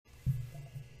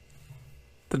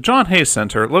The John Hay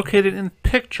Center, located in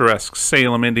picturesque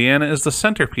Salem, Indiana, is the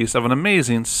centerpiece of an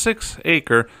amazing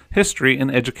 6-acre history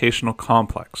and educational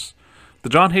complex. The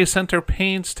John Hay Center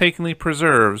painstakingly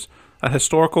preserves a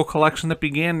historical collection that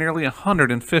began nearly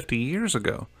 150 years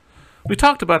ago. We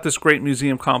talked about this great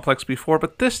museum complex before,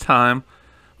 but this time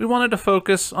we wanted to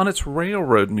focus on its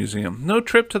railroad museum. No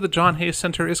trip to the John Hay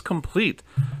Center is complete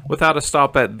without a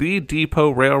stop at the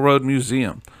Depot Railroad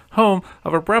Museum, home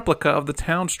of a replica of the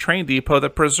town's train depot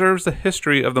that preserves the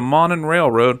history of the Monon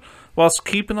Railroad whilst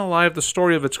keeping alive the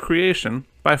story of its creation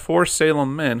by 4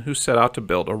 Salem men who set out to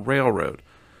build a railroad.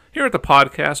 Here at the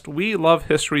podcast, we love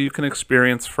history you can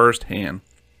experience firsthand,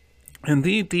 and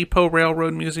the Depot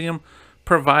Railroad Museum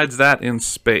provides that in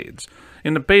spades.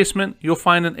 In the basement, you'll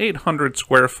find an 800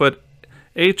 square foot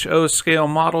HO scale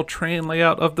model train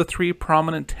layout of the 3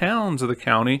 prominent towns of the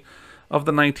county of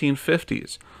the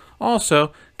 1950s.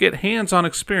 Also, get hands-on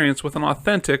experience with an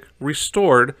authentic,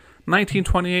 restored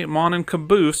 1928 Monon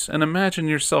caboose and imagine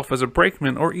yourself as a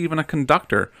brakeman or even a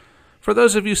conductor. For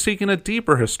those of you seeking a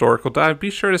deeper historical dive,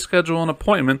 be sure to schedule an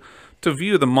appointment to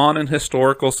view the Monon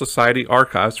Historical Society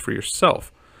archives for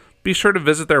yourself. Be sure to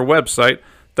visit their website,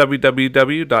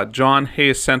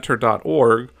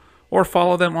 www.johnhaycenter.org, or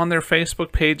follow them on their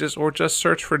Facebook pages, or just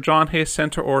search for John Hay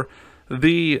Center or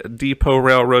the Depot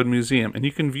Railroad Museum, and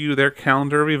you can view their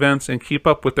calendar of events and keep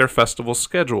up with their festival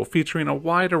schedule, featuring a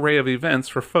wide array of events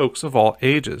for folks of all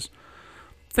ages.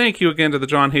 Thank you again to the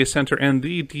John Hay Center and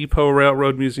the Depot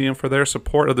Railroad Museum for their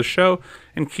support of the show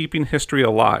and keeping history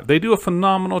alive. They do a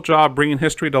phenomenal job bringing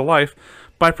history to life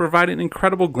by providing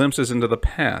incredible glimpses into the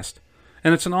past.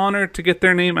 And it's an honor to get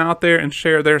their name out there and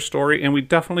share their story, and we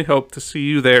definitely hope to see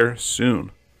you there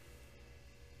soon.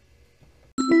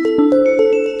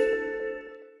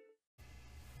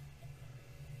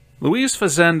 Louise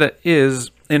Fazenda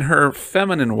is, in her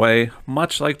feminine way,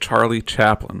 much like Charlie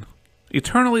Chaplin.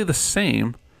 Eternally the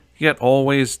same, yet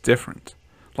always different.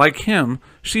 Like him,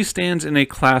 she stands in a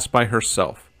class by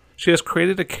herself. She has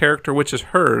created a character which is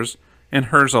hers, and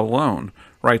hers alone,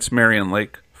 writes Marion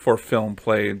Lake for Film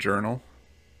Play Journal.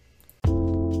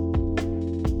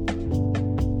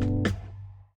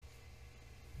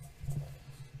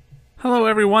 Hello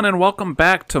everyone, and welcome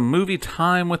back to Movie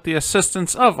Time with the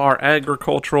assistance of our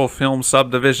agricultural film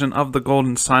subdivision of the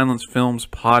Golden Silence Films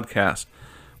podcast.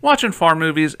 Watching farm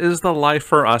movies is the life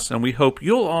for us, and we hope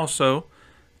you'll also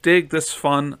dig this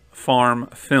fun farm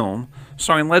film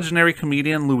starring legendary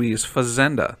comedian Louise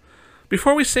Fazenda.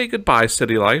 Before we say goodbye,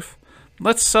 city life,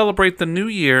 let's celebrate the new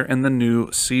year and the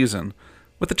new season.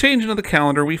 With the changing of the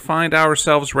calendar, we find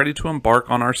ourselves ready to embark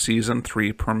on our Season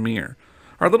 3 premiere.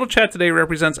 Our little chat today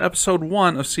represents episode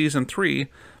 1 of season 3,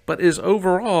 but is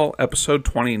overall episode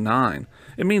 29.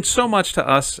 It means so much to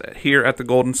us here at the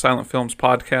Golden Silent Films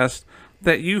podcast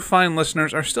that you fine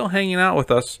listeners are still hanging out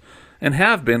with us and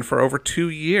have been for over 2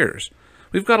 years.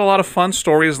 We've got a lot of fun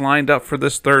stories lined up for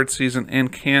this 3rd season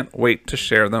and can't wait to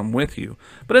share them with you.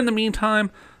 But in the meantime,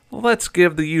 let's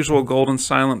give the usual Golden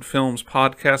Silent Films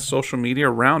podcast social media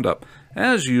roundup.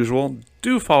 As usual,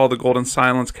 do follow the Golden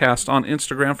Silence cast on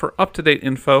Instagram for up-to-date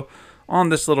info on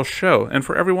this little show. And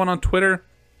for everyone on Twitter,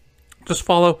 just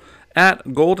follow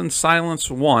at Golden Silence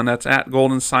 1, that's at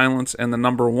Golden Silence and the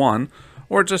number 1,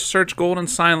 or just search Golden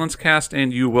Silence cast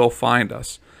and you will find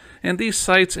us. And these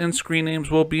sites and screen names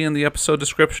will be in the episode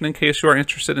description in case you are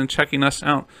interested in checking us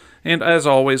out. And as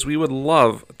always, we would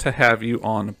love to have you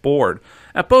on board.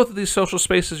 At both of these social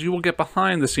spaces, you will get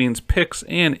behind-the-scenes pics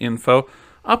and info,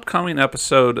 upcoming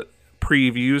episode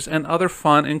previews, and other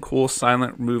fun and cool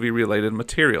silent movie-related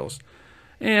materials.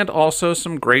 And also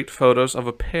some great photos of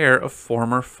a pair of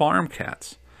former farm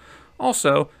cats.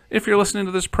 Also, if you're listening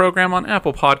to this program on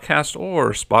Apple Podcasts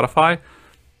or Spotify,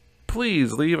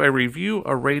 please leave a review,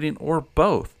 a rating, or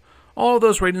both. All of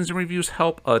those ratings and reviews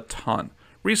help a ton.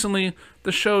 Recently,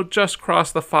 the show just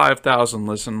crossed the 5,000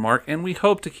 listen mark, and we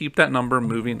hope to keep that number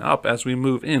moving up as we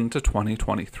move into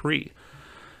 2023.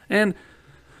 And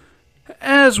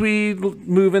as we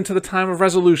move into the time of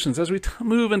resolutions, as we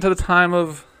move into the time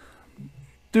of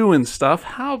doing stuff,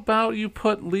 how about you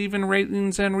put leaving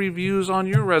ratings and reviews on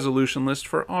your resolution list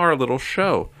for our little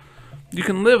show? You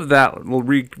can live that little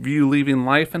review leaving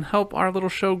life and help our little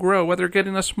show grow, whether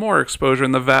getting us more exposure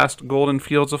in the vast golden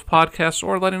fields of podcasts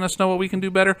or letting us know what we can do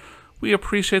better. We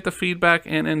appreciate the feedback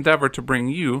and endeavor to bring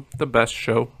you the best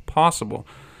show possible.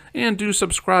 And do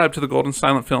subscribe to the Golden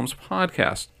Silent Films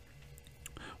podcast.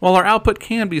 While our output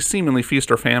can be seemingly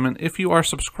feast or famine, if you are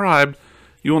subscribed,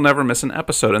 you will never miss an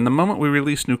episode. And the moment we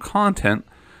release new content,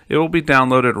 it will be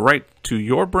downloaded right to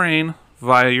your brain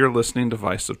via your listening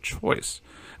device of choice.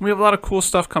 And we have a lot of cool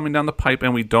stuff coming down the pipe,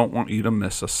 and we don't want you to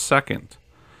miss a second.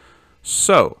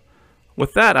 So,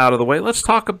 with that out of the way, let's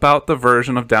talk about the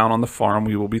version of Down on the Farm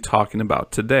we will be talking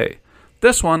about today.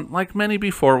 This one, like many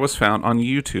before, was found on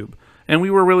YouTube, and we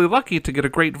were really lucky to get a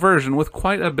great version with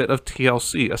quite a bit of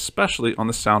TLC, especially on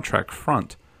the soundtrack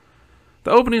front.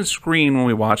 The opening screen when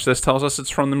we watch this tells us it's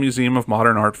from the Museum of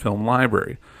Modern Art Film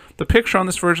Library. The picture on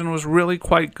this version was really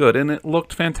quite good, and it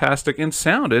looked fantastic and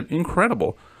sounded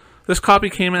incredible. This copy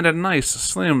came in at a nice,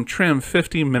 slim, trim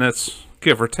 50 minutes,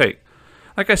 give or take.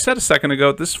 Like I said a second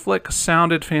ago, this flick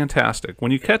sounded fantastic.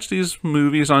 When you catch these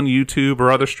movies on YouTube or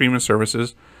other streaming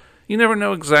services, you never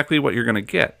know exactly what you're going to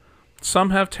get.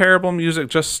 Some have terrible music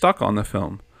just stuck on the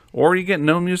film, or you get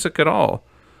no music at all.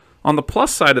 On the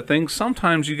plus side of things,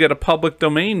 sometimes you get one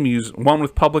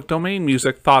with public domain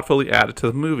music thoughtfully added to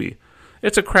the movie.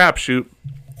 It's a crapshoot,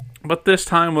 but this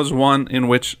time was one in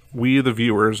which we, the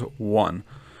viewers, won.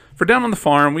 For Down on the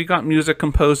Farm, we got music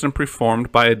composed and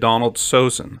performed by Donald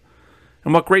Sossin.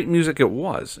 And what great music it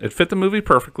was. It fit the movie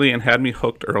perfectly and had me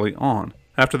hooked early on.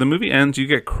 After the movie ends, you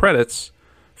get credits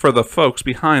for the folks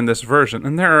behind this version,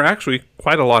 and there are actually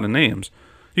quite a lot of names.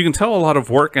 You can tell a lot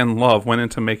of work and love went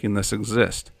into making this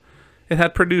exist. It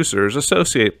had producers,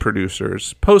 associate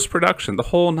producers, post-production, the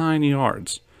whole 9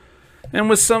 yards. And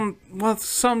with some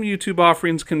YouTube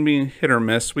offerings can be hit or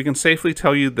miss, we can safely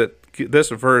tell you that this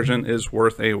version is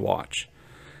worth a watch.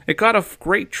 It got a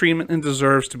great treatment and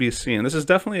deserves to be seen. This is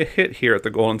definitely a hit here at the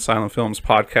Golden Silent Films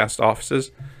podcast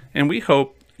offices, and we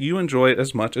hope you enjoy it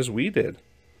as much as we did.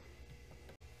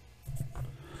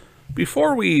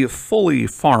 Before we fully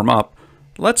farm up,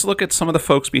 let's look at some of the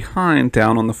folks behind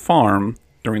Down on the Farm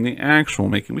during the actual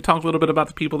making. We talked a little bit about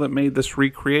the people that made this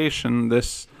recreation,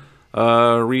 this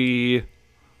reworking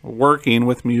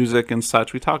with music and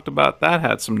such. We talked about that,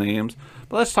 had some names.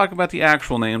 But let's talk about the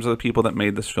actual names of the people that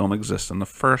made this film exist in the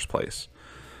first place.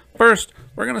 First,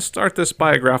 we're going to start this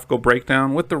biographical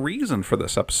breakdown with the reason for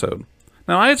this episode.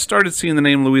 Now, I had started seeing the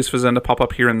name Louise Fazenda pop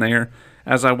up here and there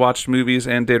as I watched movies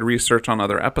and did research on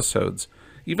other episodes.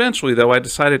 Eventually, though, I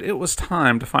decided it was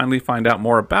time to finally find out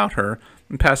more about her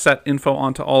and pass that info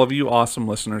on to all of you awesome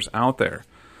listeners out there.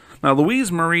 Now,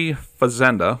 Louise Marie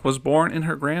Fazenda was born in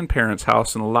her grandparents'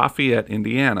 house in Lafayette,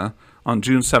 Indiana, on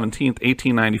June 17,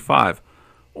 1895,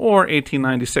 or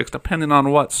 1896, depending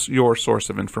on what your source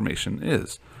of information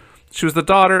is. She was the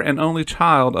daughter and only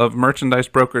child of merchandise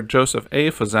broker Joseph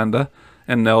A. Fazenda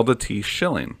and Nelda T.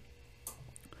 Schilling.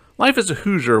 Life as a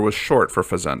Hoosier was short for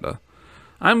Fazenda.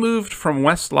 I moved from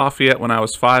West Lafayette when I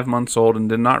was 5 months old and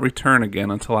did not return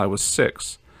again until I was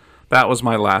 6. That was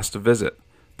my last visit.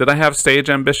 Did I have stage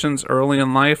ambitions early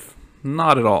in life?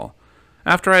 Not at all.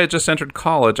 After I had just entered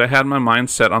college, I had my mind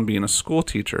set on being a school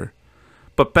teacher.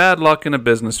 But bad luck in a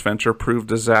business venture proved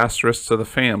disastrous to the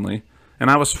family, and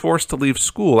I was forced to leave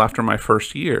school after my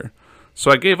first year.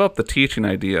 So I gave up the teaching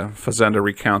idea, Fazenda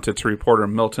recounted to reporter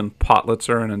Milton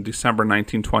Potlitzer in a December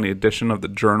 1920 edition of the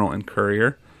Journal and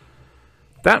Courier.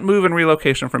 That move and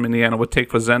relocation from Indiana would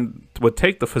take the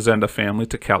Fazenda family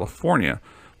to California,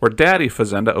 where Daddy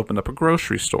Fazenda opened up a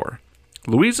grocery store.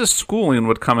 Louise's schooling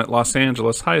would come at Los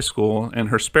Angeles High School, and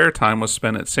her spare time was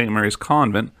spent at St. Mary's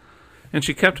Convent, and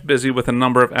she kept busy with a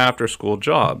number of after-school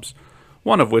jobs,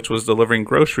 one of which was delivering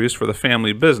groceries for the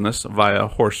family business via a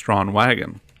horse-drawn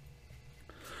wagon.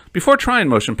 Before trying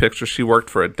motion pictures, she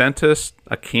worked for a dentist,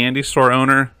 a candy store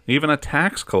owner, even a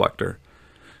tax collector.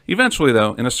 Eventually,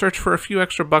 though, in a search for a few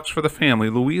extra bucks for the family,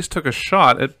 Louise took a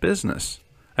shot at business.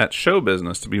 At show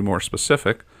business, to be more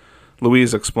specific.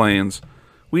 Louise explains,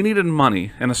 "We needed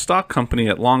money, and a stock company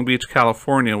at Long Beach,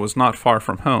 California was not far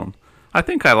from home. I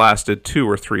think I lasted 2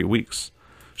 or 3 weeks."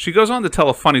 She goes on to tell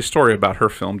a funny story about her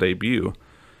film debut.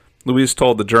 Louise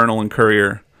told the Journal and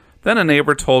Courier, "Then a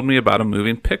neighbor told me about a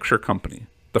moving picture company.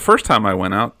 The first time I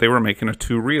went out, they were making a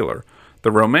 2-reeler.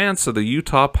 The romance of the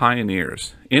Utah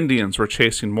pioneers. Indians were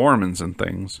chasing Mormons and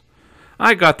things.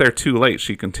 I got there too late,"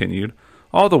 she continued.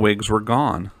 "All the wigs were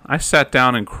gone. I sat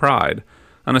down and cried.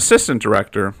 An assistant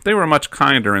director, they were much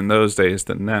kinder in those days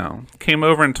than now, came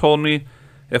over and told me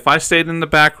if I stayed in the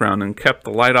background and kept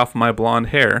the light off my blonde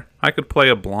hair, I could play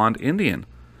a blonde Indian.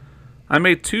 I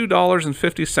made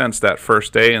 $2.50 that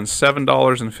first day and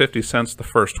 $7.50 the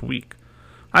first week.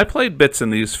 I played bits in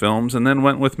these films and then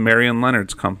went with Marion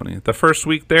Leonard's company. The first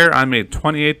week there, I made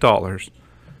 $28.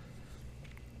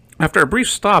 After a brief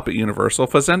stop at Universal,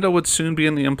 Fazenda would soon be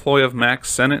in the employ of Max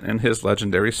Sennett and his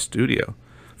legendary studio.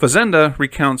 Fazenda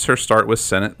recounts her start with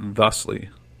Sennett thusly.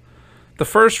 "The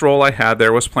first role I had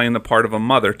there was playing the part of a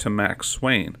mother to Max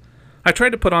Swain. I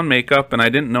tried to put on makeup and I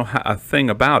didn't know a thing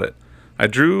about it. I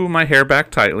drew my hair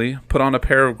back tightly, put on a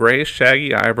pair of gray,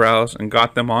 shaggy eyebrows and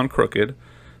got them on crooked,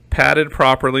 padded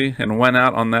properly, and went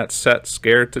out on that set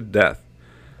scared to death.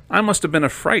 I must have been a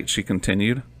fright, she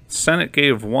continued. Sennett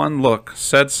gave one look,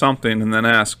 said something, and then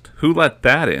asked, "Who let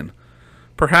that in?"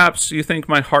 Perhaps you think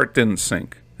my heart didn't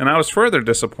sink, and I was further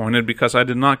disappointed because I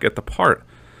did not get the part.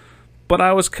 But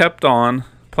I was kept on,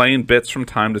 playing bits from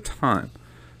time to time.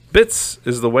 Bits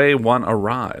is the way one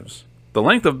arrives. The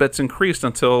length of bits increased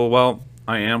until, well,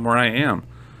 I am where I am.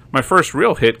 My first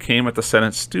real hit came at the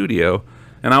Sennett studio,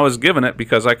 and I was given it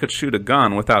because I could shoot a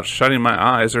gun without shutting my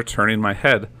eyes or turning my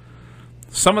head.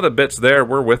 Some of the bits there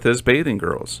were with his bathing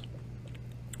girls.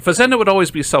 Fazenda would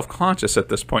always be self-conscious at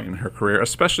this point in her career,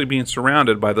 especially being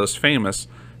surrounded by those famous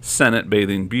Sennett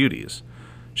bathing beauties.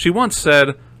 She once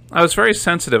said, "I was very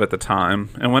sensitive at the time,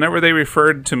 and whenever they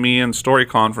referred to me in story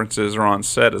conferences or on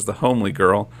set as the homely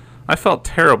girl, I felt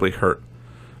terribly hurt.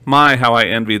 My, how I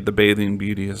envied the bathing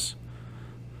beauties."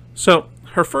 So,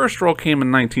 her first role came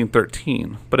in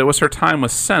 1913, but it was her time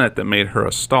with Sennett that made her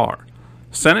a star.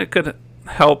 Sennett could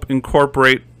help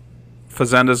incorporate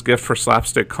Fazenda's gift for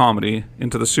slapstick comedy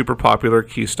into the super popular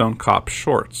Keystone Cop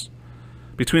shorts.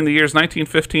 Between the years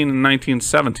 1915 and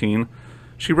 1917,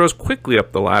 she rose quickly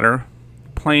up the ladder,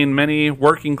 playing many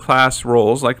working-class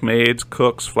roles like maids,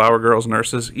 cooks, flower girls,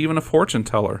 nurses, even a fortune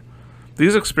teller.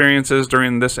 These experiences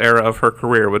during this era of her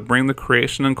career would bring the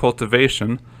creation and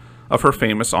cultivation of her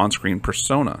famous on-screen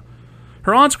persona.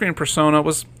 Her on-screen persona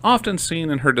was often seen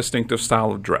in her distinctive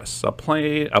style of dress, a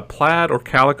plaid or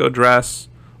calico dress,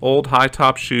 old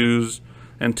high-top shoes,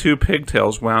 and 2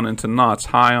 pigtails wound into knots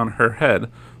high on her head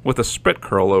with a spit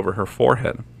curl over her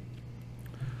forehead.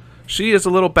 She is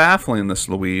a little baffling, this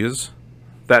Louise,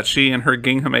 that she in her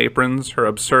gingham aprons, her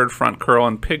absurd front curl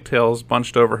and pigtails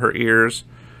bunched over her ears,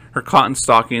 her cotton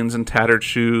stockings and tattered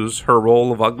shoes, her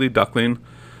role of ugly duckling,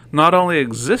 not only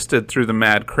existed through the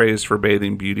mad craze for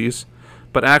bathing beauties,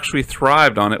 but actually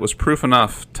thrived on it was proof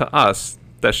enough to us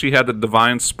that she had the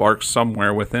divine spark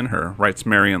somewhere within her, writes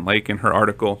Marion Lake in her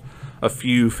article, A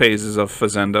Few Phases of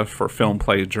Fazenda for Film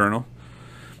Play Journal.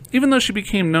 Even though she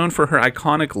became known for her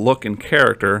iconic look and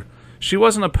character, she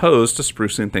wasn't opposed to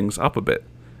sprucing things up a bit.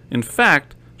 In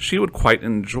fact, she would quite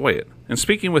enjoy it. And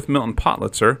speaking with Milton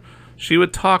Potlitzer, she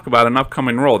would talk about an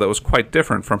upcoming role that was quite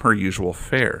different from her usual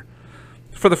fare.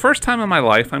 "For the first time in my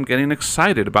life, I'm getting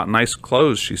excited about nice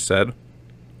clothes," she said.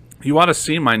 "You ought to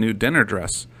see my new dinner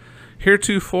dress.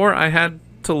 Heretofore, I had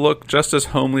to look just as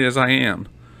homely as I am.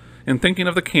 In thinking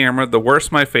of the camera, the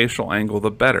worse my facial angle,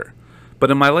 the better.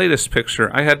 But in my latest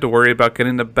picture, I had to worry about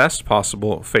getting the best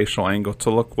possible facial angle to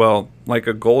look, well, like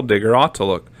a gold digger ought to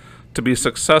look, to be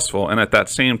successful and at that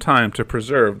same time to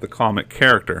preserve the comic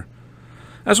character."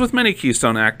 As with many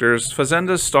Keystone actors,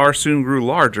 Fazenda's star soon grew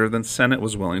larger than Sennett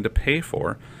was willing to pay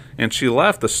for, and she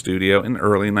left the studio in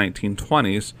early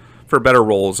 1920s for better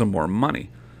roles and more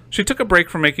money. She took a break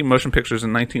from making motion pictures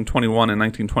in 1921 and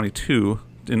 1922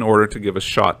 in order to give a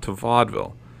shot to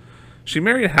vaudeville. She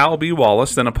married Hal B.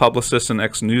 Wallace, then a publicist and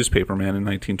ex-newspaperman, in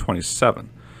 1927.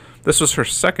 This was her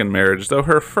second marriage, though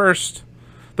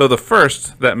the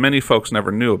first that many folks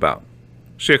never knew about.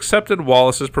 She accepted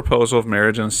Wallace's proposal of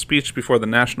marriage in a speech before the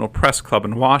National Press Club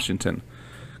in Washington.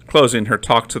 Closing her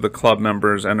talk to the club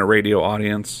members and a radio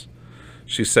audience,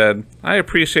 she said, "I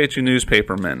appreciate you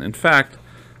newspapermen. In fact,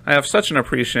 I have such an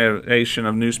appreciation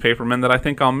of newspapermen that I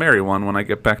think I'll marry one when I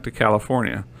get back to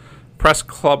California." Press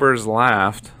clubbers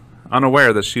laughed,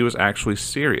 unaware that she was actually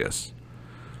serious.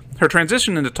 Her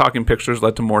transition into talking pictures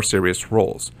led to more serious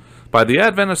roles. By the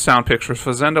advent of sound pictures,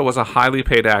 Fazenda was a highly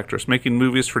paid actress, making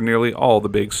movies for nearly all the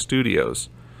big studios.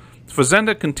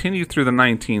 Fazenda continued through the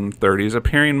 1930s,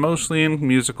 appearing mostly in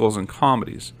musicals and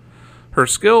comedies. Her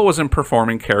skill was in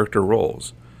performing character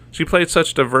roles. She played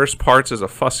such diverse parts as a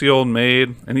fussy old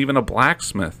maid and even a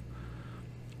blacksmith.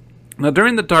 Now,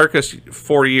 during the darkest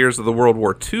 4 years of the World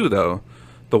War II, though,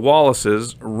 the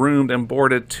Wallaces roomed and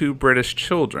boarded 2 British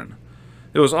children.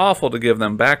 It was awful to give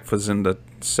them back, Fazenda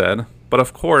said, but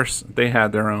of course they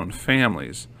had their own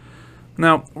families.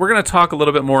 Now, we're going to talk a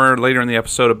little bit more later in the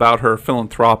episode about her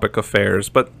philanthropic affairs,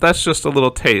 but that's just a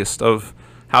little taste of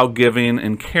how giving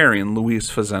and caring Louise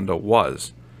Fazenda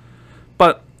was.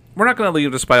 But we're not going to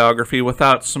leave this biography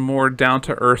without some more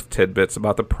down-to-earth tidbits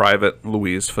about the private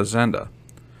Louise Fazenda.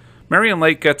 Marion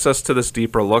Lake gets us to this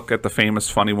deeper look at the famous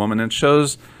funny woman and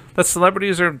shows that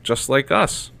celebrities are just like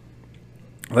us.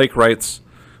 Lake writes,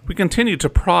 "We continued to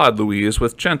prod Louise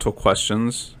with gentle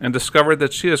questions and discovered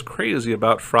that she is crazy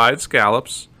about fried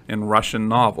scallops and Russian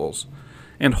novels,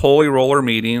 and holy roller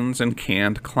meetings and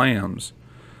canned clams,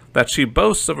 that she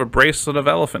boasts of a bracelet of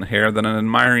elephant hair that an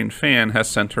admiring fan has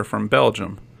sent her from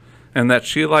Belgium, and that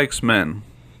she likes men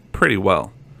pretty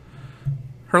well."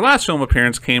 Her last film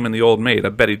appearance came in The Old Maid, a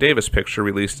Bette Davis picture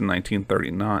released in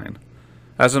 1939.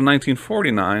 As of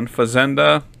 1949,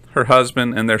 Fazenda, her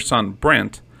husband, and their son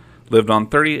Brent lived on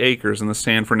 30 acres in the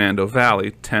San Fernando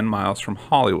Valley, 10 miles from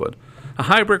Hollywood. A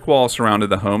high brick wall surrounded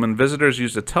the home, and visitors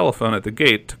used a telephone at the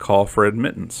gate to call for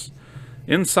admittance.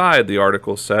 Inside, the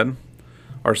article said,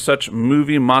 are such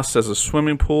movie musts as a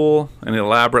swimming pool and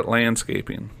elaborate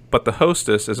landscaping, but the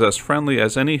hostess is as friendly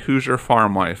as any Hoosier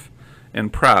farm wife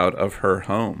and proud of her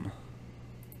home.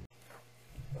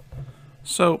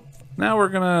 So, now we're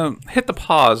going to hit the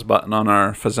pause button on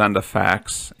our Fazenda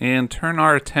facts and turn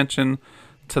our attention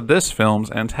to this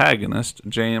film's antagonist,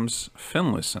 James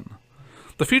Finlayson.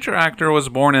 The future actor was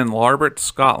born in Larbert,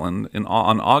 Scotland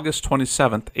on August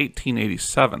 27,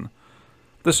 1887.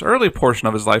 This early portion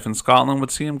of his life in Scotland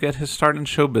would see him get his start in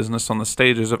show business on the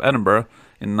stages of Edinburgh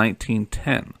in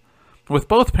 1910. With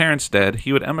both parents dead,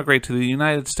 he would emigrate to the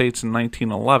United States in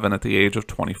 1911 at the age of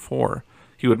 24.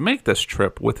 He would make this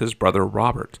trip with his brother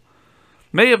Robert.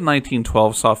 May of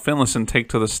 1912 saw Finlayson take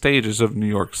to the stages of New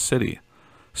York City.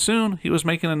 Soon, he was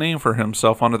making a name for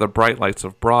himself under the bright lights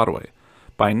of Broadway.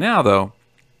 By now, though,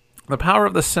 the power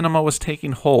of the cinema was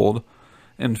taking hold,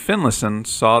 and Finlayson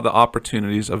saw the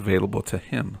opportunities available to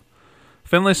him.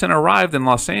 Finlayson arrived in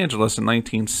Los Angeles in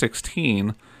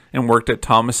 1916 and worked at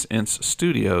Thomas Ince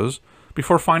Studios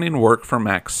before finding work for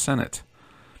Max Sennett.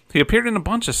 He appeared in a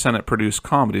bunch of Sennett-produced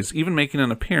comedies, even making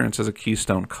an appearance as a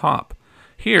Keystone Cop.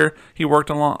 Here, he worked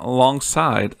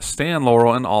alongside Stan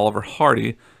Laurel and Oliver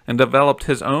Hardy and developed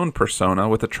his own persona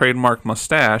with a trademark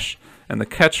mustache and the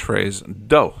catchphrase,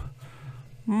 "Dough,"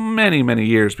 many, many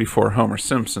years before Homer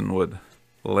Simpson would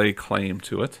lay claim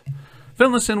to it.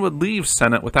 Finlayson would leave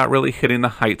Sennett without really hitting the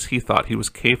heights he thought he was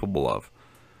capable of.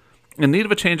 In need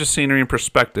of a change of scenery and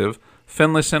perspective,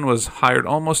 Finlayson was hired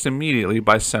almost immediately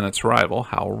by Sennett's rival,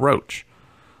 Hal Roach.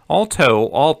 All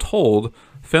told,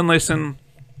 Finlayson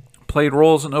played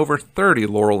roles in over 30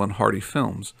 Laurel and Hardy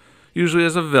films, usually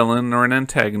as a villain or an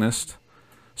antagonist,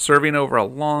 serving over a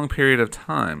long period of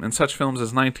time in such films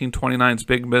as 1929's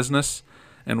Big Business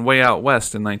and Way Out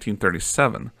West in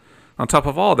 1937. On top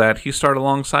of all that, he starred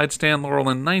alongside Stan Laurel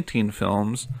in 19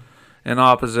 films and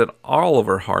opposite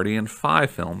Oliver Hardy in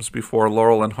 5 films before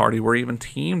Laurel and Hardy were even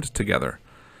teamed together.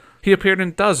 He appeared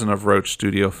in dozens of Roach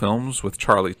Studio films with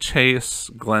Charlie Chase,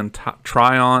 Glenn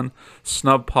Tryon,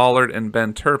 Snub Pollard, and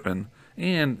Ben Turpin,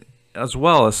 and as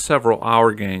well as several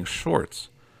Our Gang shorts.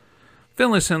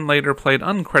 Finlayson later played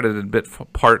uncredited bit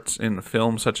parts in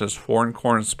films such as Foreign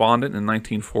Correspondent in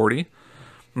 1940,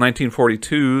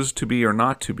 1942's To Be or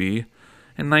Not to Be,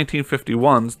 and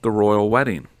 1951's The Royal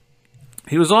Wedding.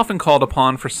 He was often called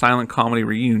upon for silent comedy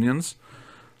reunions,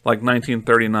 like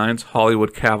 1939's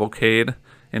Hollywood Cavalcade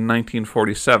and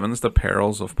 1947's The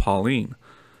Perils of Pauline.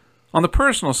 On the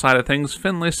personal side of things,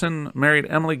 Finlayson married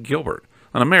Emily Gilbert,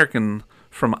 an American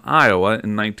from Iowa,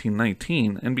 in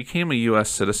 1919 and became a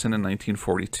U.S. citizen in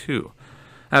 1942.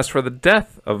 As for the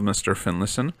death of Mr.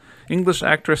 Finlayson, English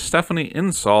actress Stephanie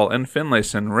Insall and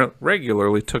Finlayson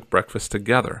regularly took breakfast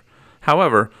together.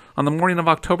 However, on the morning of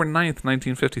October 9,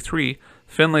 1953,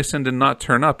 Finlayson did not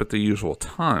turn up at the usual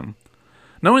time.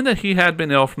 Knowing that he had been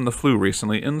ill from the flu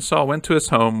recently, Insall went to his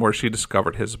home where she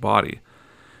discovered his body.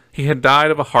 He had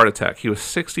died of a heart attack. He was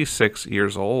 66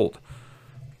 years old.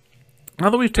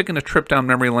 Now that we've taken a trip down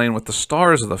memory lane with the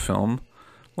stars of the film,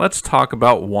 let's talk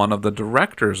about one of the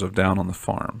directors of Down on the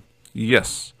Farm.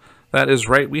 Yes, that is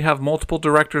right. We have multiple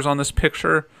directors on this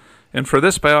picture, and for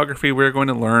this biography, we're going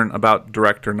to learn about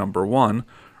director number 1,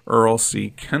 Earl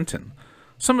C. Kenton.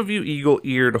 Some of you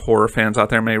eagle-eared horror fans out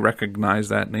there may recognize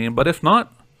that name, but if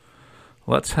not,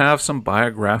 let's have some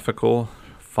biographical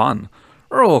fun.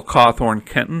 Earl Cawthorne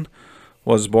Kenton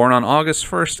was born on August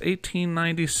 1st,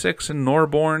 1896 in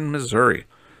Norborne, Missouri.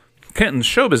 Kenton's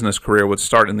show business career would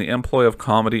start in the employ of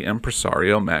comedy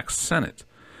impresario Max Sennett.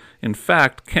 In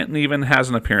fact, Kenton even has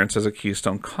an appearance as a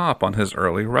Keystone Cop on his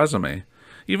early resume.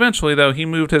 Eventually, though, he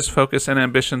moved his focus and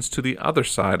ambitions to the other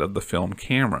side of the film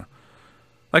camera.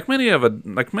 Like many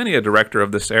a director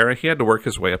of this era, he had to work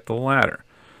his way up the ladder.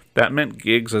 That meant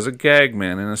gigs as a gag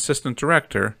man and assistant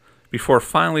director, before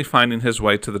finally finding his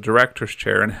way to the director's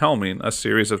chair and helming a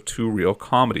series of 2 reel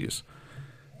comedies.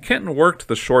 Kenton worked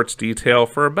the shorts detail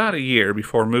for about a year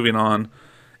before moving on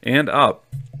and up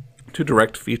to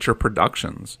direct feature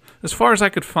productions. As far as I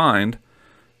could find,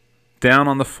 Down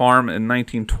on the Farm in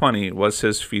 1920 was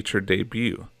his feature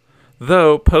debut.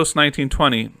 Though,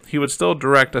 post-1920, he would still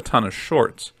direct a ton of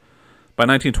shorts. By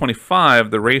 1925,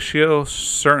 the ratio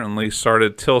certainly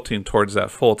started tilting towards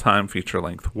that full-time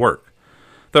feature-length work.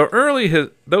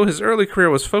 Though his early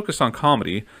career was focused on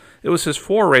comedy, It was his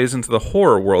forays into the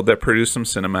horror world that produced some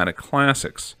cinematic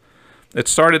classics. It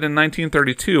started in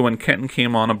 1932 when Kenton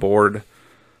came on aboard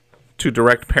to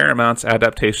direct Paramount's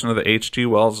adaptation of the H.G.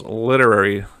 Wells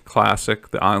literary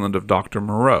classic, The Island of Dr.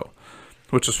 Moreau,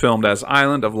 which was filmed as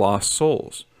Island of Lost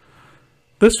Souls.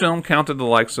 This film counted the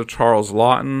likes of Charles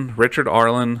Laughton, Richard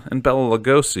Arlen, and Bela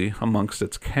Lugosi amongst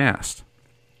its cast.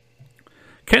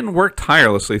 Kenton worked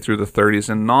tirelessly through the 30s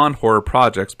in non-horror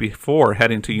projects before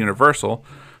heading to Universal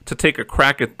to take a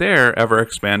crack at their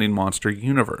ever-expanding monster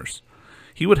universe.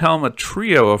 He would helm a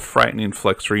trio of frightening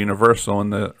flicks for Universal in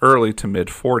the early to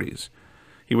mid-40s.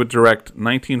 He would direct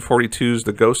 1942's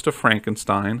The Ghost of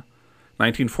Frankenstein,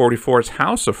 1944's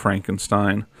House of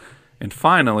Frankenstein, and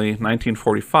finally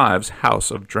 1945's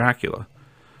House of Dracula.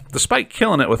 Despite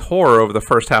killing it with horror over the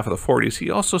first half of the 40s,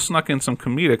 he also snuck in some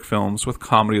comedic films with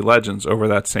comedy legends over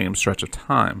that same stretch of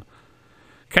time.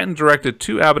 Kenton directed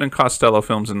 2 Abbott and Costello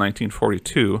films in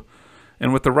 1942,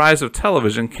 and with the rise of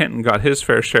television, Kenton got his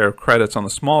fair share of credits on the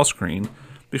small screen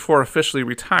before officially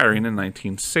retiring in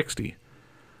 1960.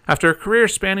 After a career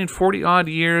spanning 40-odd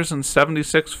years and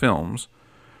 76 films,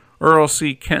 Earl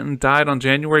C. Kenton died on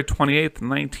January 28,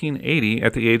 1980,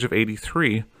 at the age of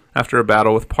 83, after a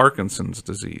battle with Parkinson's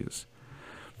disease.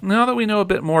 Now that we know a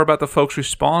bit more about the folks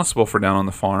responsible for Down on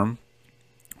the Farm,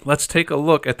 let's take a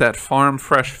look at that farm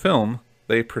fresh film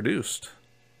they produced.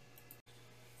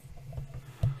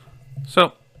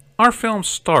 So, our film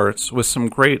starts with some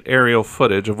great aerial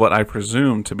footage of what I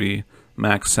presume to be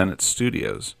Max Sennett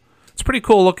Studios. It's pretty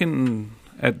cool looking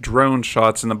at drone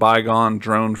shots in the bygone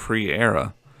drone-free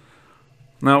era.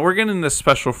 Now, we're getting this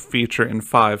special feature in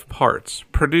 5 parts,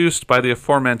 produced by the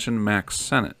aforementioned Max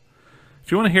Sennett.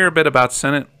 If you want to hear a bit about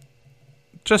Sennett,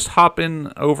 just hop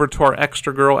in over to our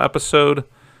Extra Girl episode.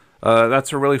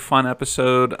 That's a really fun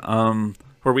episode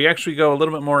where we actually go a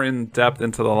little bit more in depth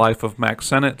into the life of Max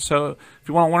Sennett. So if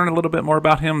you want to learn a little bit more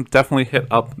about him, definitely hit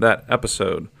up that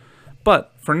episode.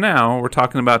 But for now, we're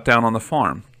talking about Down on the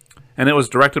Farm. And it was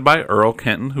directed by Earl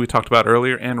Kenton, who we talked about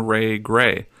earlier, and Ray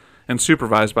Gray, and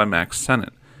supervised by Max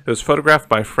Sennett. It was photographed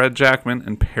by Fred Jackman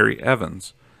and Perry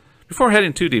Evans. Before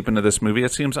heading too deep into this movie,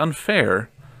 it seems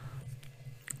unfair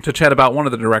to chat about one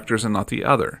of the directors and not the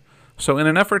other. So in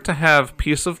an effort to have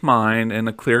peace of mind and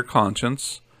a clear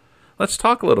conscience, let's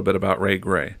talk a little bit about Ray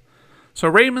Gray. So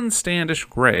Raymond Standish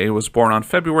Gray was born on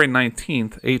February 19,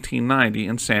 1890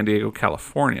 in San Diego,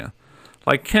 California.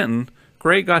 Like Kenton,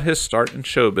 Gray got his start in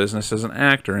show business as an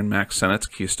actor in Max Sennett's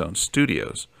Keystone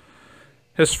Studios.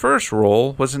 His first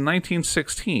role was in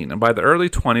 1916, and by the early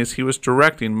 20s he was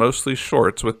directing mostly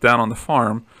shorts, with Down on the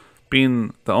Farm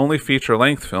being the only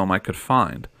feature-length film I could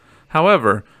find.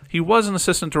 However, he was an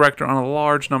assistant director on a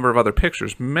large number of other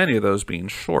pictures, many of those being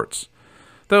shorts.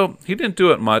 Though he didn't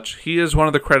do it much, he is one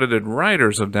of the credited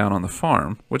writers of Down on the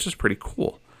Farm, which is pretty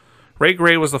cool. Ray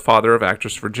Gray was the father of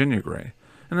actress Virginia Gray.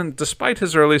 And then, despite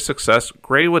his early success,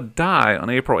 Gray would die on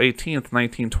April 18,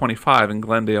 1925 in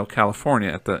Glendale, California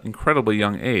at the incredibly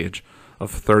young age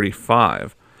of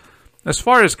 35. As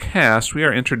far as cast, we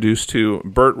are introduced to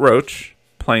Burt Roach,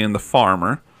 playing the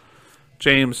farmer,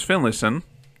 James Finlayson,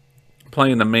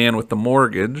 playing the man with the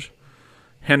mortgage,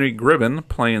 Henry Gribben,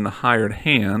 playing the hired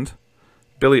hand,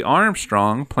 Billy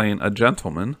Armstrong, playing a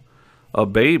gentleman, a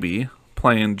baby,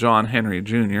 playing John Henry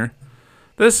Jr.,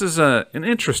 This is an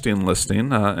interesting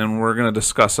listing, and we're going to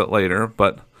discuss it later,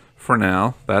 but for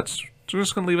now, we're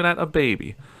just going to leave it at a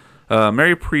baby.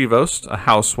 Mary Prevost, a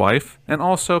housewife, and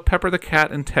also Pepper the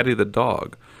cat and Teddy the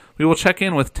dog. We will check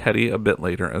in with Teddy a bit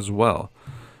later as well.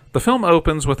 The film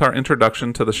opens with our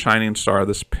introduction to the shining star of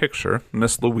this picture,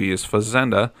 Miss Louise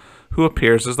Fazenda, who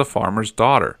appears as the farmer's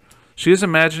daughter. She is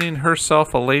imagining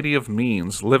herself a lady of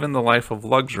means, living the life of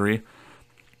luxury,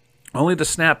 only to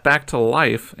snap back to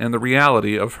life and the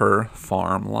reality of her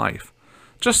farm life.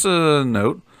 Just a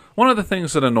note, one of the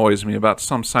things that annoys me about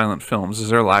some silent films is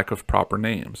their lack of proper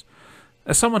names.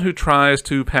 As someone who tries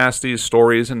to pass these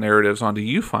stories and narratives on to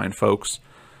you fine folks,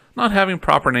 not having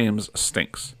proper names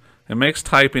stinks. It makes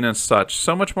typing and such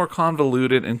so much more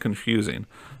convoluted and confusing.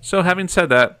 So having said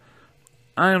that,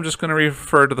 I am just going to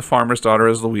refer to the farmer's daughter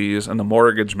as Louise and the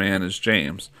mortgage man as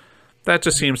James. That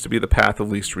just seems to be the path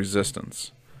of least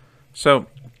resistance. So,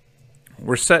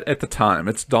 we're set at the time.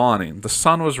 It's dawning. The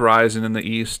sun was rising in the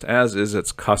east, as is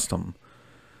its custom.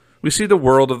 We see the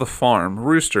world of the farm,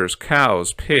 roosters,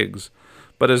 cows, pigs.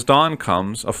 But as dawn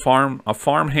comes, a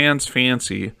farmhand's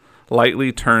fancy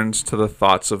lightly turns to the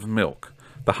thoughts of milk.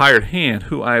 The hired hand,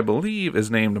 who I believe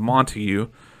is named Montague,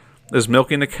 is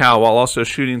milking the cow while also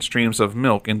shooting streams of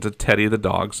milk into Teddy the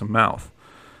dog's mouth.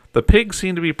 The pigs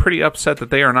seem to be pretty upset that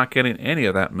they are not getting any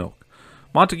of that milk.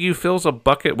 Montague fills a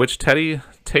bucket which Teddy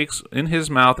takes in his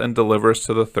mouth and delivers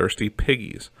to the thirsty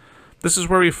piggies. This is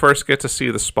where we first get to see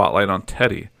the spotlight on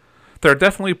Teddy. There are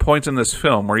definitely points in this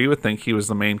film where you would think he was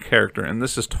the main character, and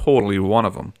this is totally one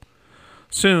of them.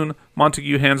 Soon,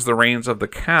 Montague hands the reins of the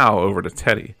cow over to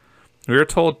Teddy. We are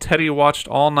told Teddy watched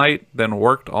all night, then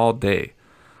worked all day.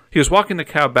 He was walking the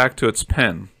cow back to its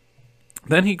pen.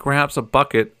 Then he grabs a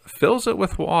bucket, fills it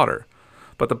with water,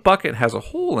 but the bucket has a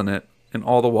hole in it, and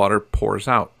all the water pours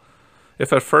out.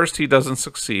 If at first he doesn't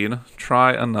succeed,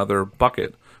 try another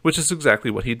bucket, which is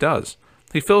exactly what he does.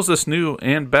 He fills this new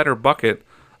and better bucket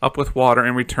up with water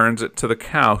and returns it to the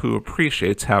cow, who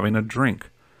appreciates having a drink.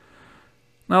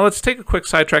 Now let's take a quick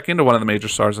sidetrack into one of the major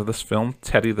stars of this film,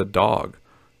 Teddy the dog.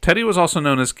 Teddy was also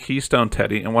known as Keystone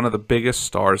Teddy and one of the biggest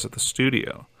stars at the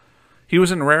studio. He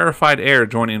was in rarefied air,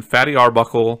 joining Fatty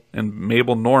Arbuckle and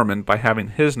Mabel Normand by having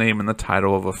his name in the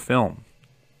title of a film.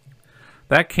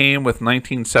 That came with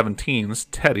 1917's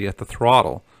Teddy at the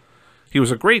Throttle. He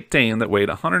was a Great Dane that weighed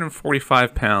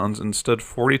 145 pounds and stood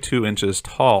 42 inches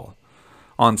tall.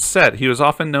 On set, he was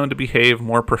often known to behave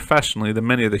more professionally than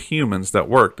many of the humans that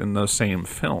worked in those same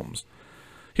films.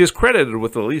 He is credited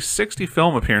with at least 60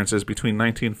 film appearances between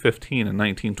 1915 and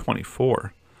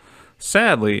 1924.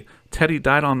 Sadly, Teddy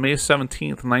died on May 17,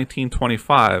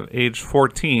 1925, aged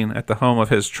 14, at the home of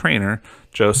his trainer,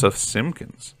 Joseph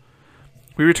Simpkins.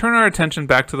 We return our attention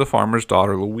back to the farmer's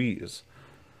daughter, Louise.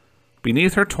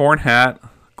 Beneath her torn hat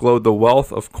glowed the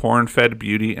wealth of corn-fed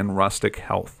beauty and rustic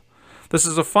health. This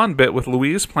is a fun bit with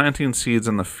Louise planting seeds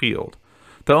in the field.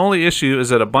 The only issue is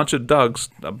that a bunch of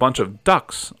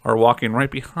ducks are walking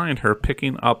right behind her,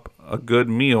 picking up a good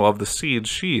meal of the seeds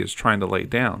she is trying to lay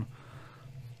down.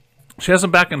 She has a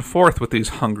back and forth with these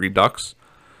hungry ducks,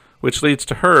 which leads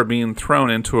to her being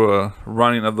thrown into a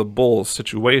running of the bulls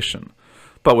situation,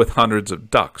 but with hundreds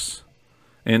of ducks.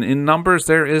 And in numbers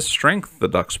there is strength, the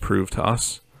ducks prove to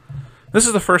us. This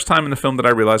is the first time in the film that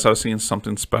I realized I was seeing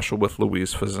something special with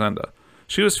Louise Fazenda.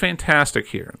 She was fantastic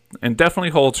here, and definitely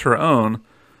holds her own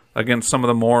against some of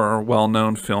the more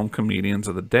well-known film comedians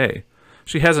of the day.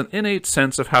 She has an innate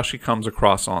sense of how she comes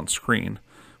across on screen.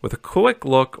 With a quick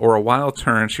look or a wild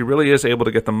turn, she really is able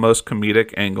to get the most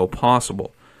comedic angle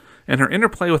possible. And her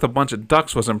interplay with a bunch of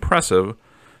ducks was impressive,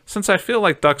 since I feel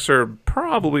like ducks are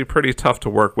probably pretty tough to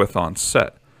work with on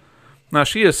set. Now,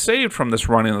 she is saved from this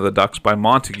running of the ducks by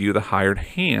Montague, the hired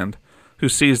hand, who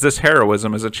sees this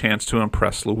heroism as a chance to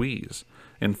impress Louise.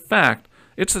 In fact,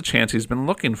 it's the chance he's been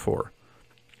looking for.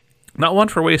 Not one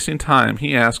for wasting time,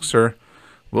 he asks her,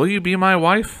 "Will you be my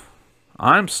wife?"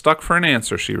 "I'm stuck for an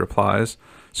answer," she replies,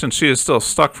 since she is still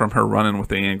stuck from her run-in with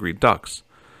the angry ducks.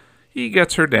 He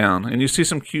gets her down, and you see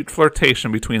some cute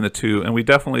flirtation between the two, and we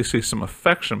definitely see some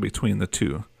affection between the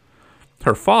two.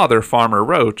 Her father, Farmer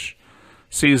Roach,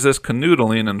 sees this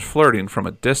canoodling and flirting from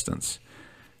a distance,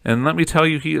 and let me tell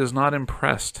you, he is not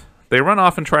impressed. They run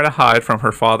off and try to hide from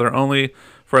her father, only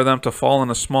for them to fall in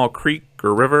a small creek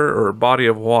or river or body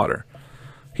of water.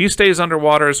 He stays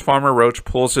underwater as Farmer Roach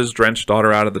pulls his drenched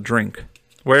daughter out of the drink.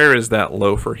 "Where is that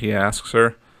loafer?" he asks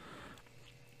her.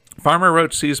 Farmer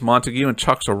Roach sees Montague and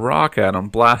chucks a rock at him,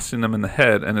 blasting him in the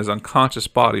head, and his unconscious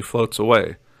body floats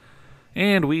away.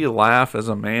 And we laugh as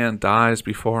a man dies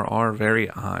before our very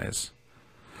eyes.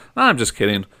 I'm just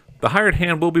kidding. The hired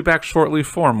hand will be back shortly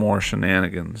for more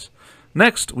shenanigans.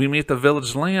 Next, we meet the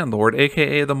village landlord,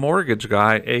 a.k.a. the mortgage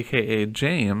guy, a.k.a.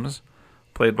 James,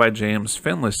 played by James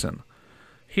Finlayson.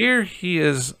 Here he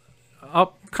is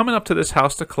coming up to this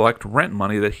house to collect rent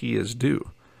money that he is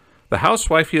due. The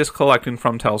housewife he is collecting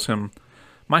from tells him,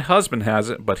 "My husband has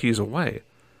it, but he's away."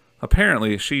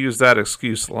 Apparently, she used that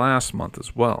excuse last month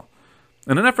as well.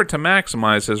 In an effort to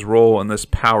maximize his role in this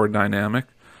power dynamic,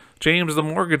 James the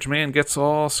mortgage man gets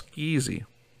all skeezy.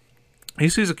 He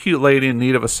sees a cute lady in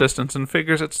need of assistance and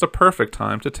figures it's the perfect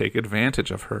time to take advantage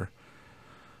of her.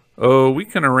 "Oh, we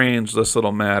can arrange this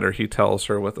little matter," he tells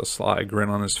her with a sly grin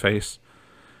on his face.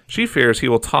 She fears he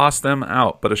will toss them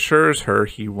out, but assures her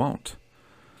he won't.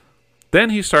 Then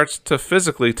he starts to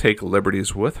physically take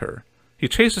liberties with her. He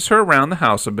chases her around the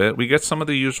house a bit. We get some of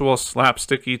the usual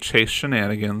slapsticky chase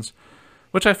shenanigans,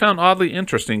 which I found oddly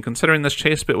interesting considering this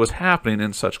chase bit was happening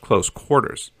in such close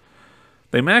quarters.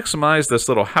 They maximized this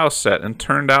little house set and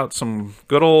turned out some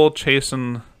good old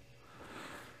chasing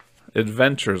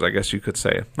adventures, I guess you could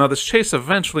say. Now, this chase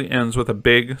eventually ends with a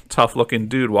big, tough-looking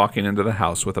dude walking into the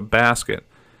house with a basket.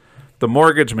 The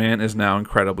mortgage man is now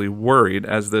incredibly worried,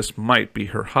 as this might be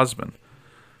her husband.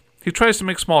 He tries to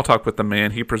make small talk with the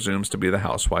man he presumes to be the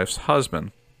housewife's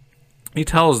husband. He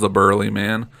tells the burly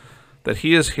man that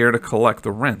he is here to collect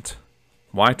the rent.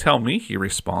 "Why tell me?" he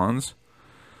responds.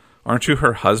 "Aren't you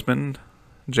her husband?"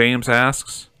 James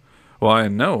asks. Why,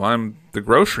 no, I'm the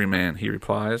grocery man, he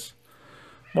replies.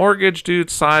 Mortgage dude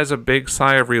sighs a big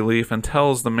sigh of relief and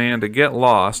tells the man to get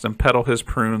lost and peddle his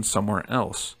prunes somewhere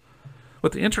else.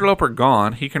 With the interloper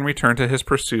gone, he can return to his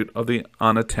pursuit of the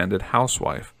unattended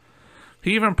housewife.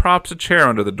 He even props a chair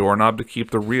under the doorknob to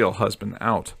keep the real husband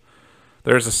out.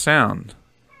 There's a sound.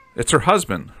 It's her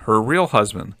husband, her real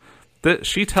husband.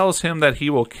 She tells him that he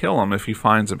will kill him if he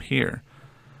finds him here.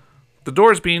 The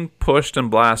door is being pushed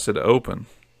and blasted open.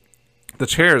 The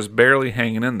chair is barely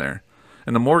hanging in there,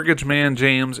 and the mortgage man,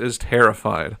 James, is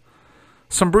terrified.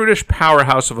 Some brutish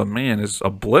powerhouse of a man is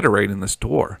obliterating this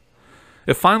door.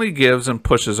 It finally gives and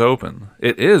pushes open.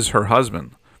 It is her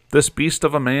husband. This beast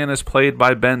of a man is played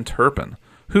by Ben Turpin,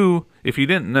 who, if you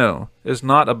didn't know, is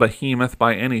not a behemoth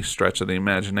by any stretch of the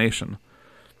imagination.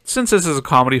 Since this is a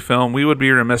comedy film, we would be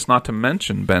remiss not to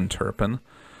mention Ben Turpin.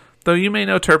 Though you may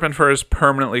know Turpin for his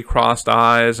permanently crossed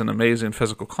eyes and amazing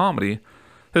physical comedy,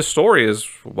 his story is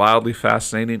wildly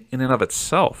fascinating in and of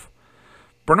itself.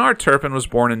 Bernard Turpin was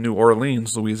born in New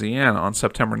Orleans, Louisiana on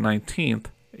September 19th,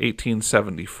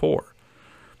 1874.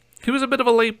 He was a bit of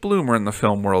a late bloomer in the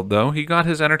film world, though. He got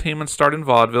his entertainment start in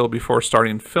vaudeville before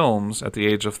starting films at the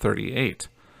age of 38.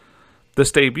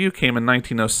 This debut came in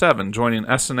 1907, joining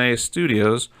S&A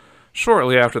Studios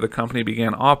shortly after the company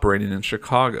began operating in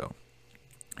Chicago.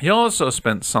 He also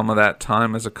spent some of that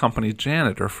time as a company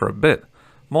janitor for a bit.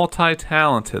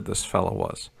 Multi-talented, this fellow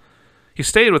was. He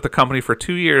stayed with the company for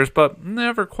 2 years, but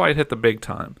never quite hit the big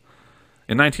time.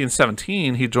 In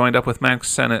 1917, he joined up with Mack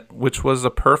Sennett, which was the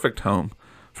perfect home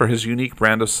for his unique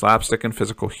brand of slapstick and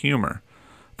physical humor.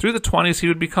 Through the 20s, he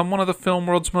would become one of the film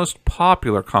world's most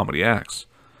popular comedy acts.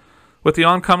 With the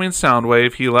oncoming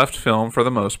Soundwave, he left film for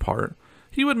the most part.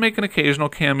 He would make an occasional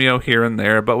cameo here and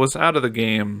there, but was out of the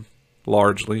game,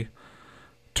 largely.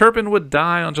 Turpin would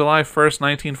die on July 1st,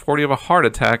 1940 of a heart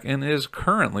attack and is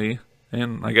currently,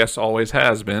 and I guess always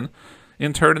has been,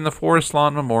 interred in the Forest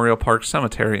Lawn Memorial Park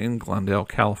Cemetery in Glendale,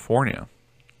 California.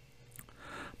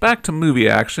 Back to movie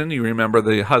action, you remember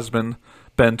the husband,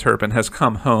 Ben Turpin, has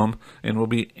come home and will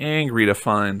be angry to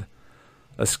find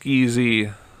a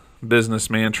skeezy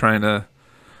businessman trying to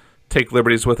take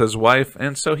liberties with his wife,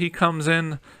 and so he comes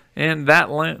in, and that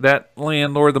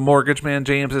landlord, the mortgage man,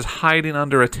 James, is hiding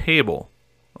under a table,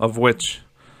 of which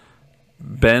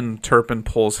Ben Turpin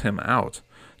pulls him out.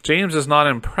 James is not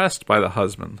impressed by the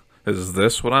husband. Is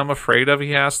this what I'm afraid of,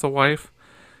 he asks the wife.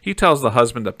 He tells the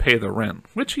husband to pay the rent,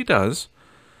 which he does.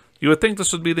 You would think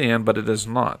this would be the end, but it is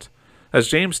not. As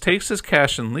James takes his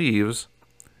cash and leaves,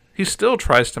 he still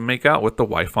tries to make out with the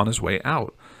wife on his way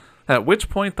out, at which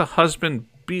point the husband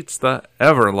beats the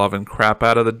ever-loving crap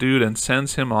out of the dude and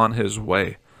sends him on his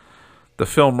way. The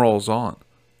film rolls on.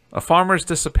 A farmer's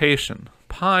dissipation.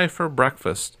 Pie for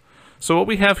breakfast. So what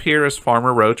we have here is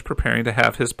Farmer Roach preparing to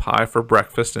have his pie for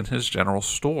breakfast in his general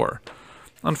store.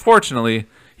 Unfortunately,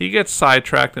 he gets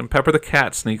sidetracked and Pepper the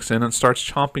cat sneaks in and starts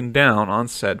chomping down on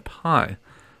said pie.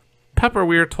 Pepper,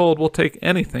 we are told, will take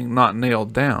anything not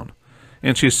nailed down,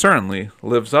 and she certainly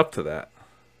lives up to that.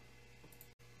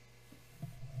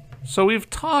 So we've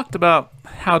talked about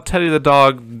how Teddy the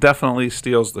dog definitely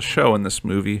steals the show in this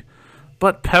movie,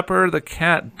 but Pepper the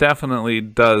cat definitely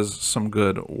does some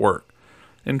good work.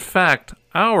 In fact,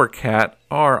 our cat,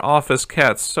 our office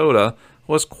cat Soda,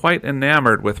 was quite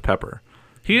enamored with Pepper.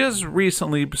 He has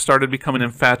recently started becoming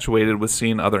infatuated with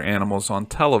seeing other animals on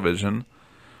television,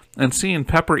 and seeing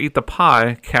Pepper eat the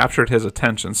pie captured his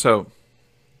attention. So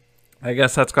I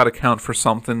guess that's got to count for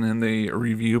something in the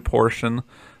review portion.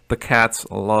 The cats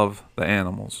love the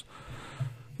animals.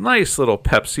 Nice little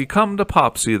Pepsi, come to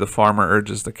Popsy, the farmer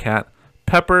urges the cat.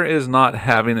 Pepper is not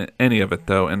having any of it,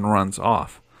 though, and runs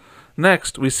off.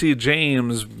 Next, we see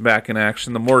James back in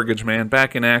action, the mortgage man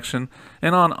back in action,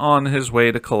 and on his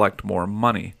way to collect more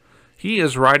money. He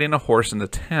is riding a horse into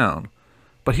town,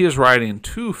 but he is riding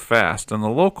too fast, and the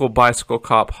local bicycle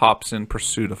cop hops in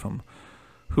pursuit of him.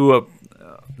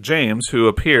 James, who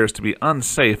appears to be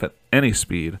unsafe at any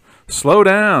speed. Slow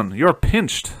down, you're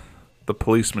pinched, the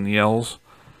policeman yells.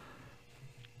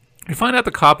 We find out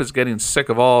the cop is getting sick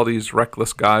of all these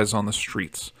reckless guys on the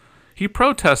streets. He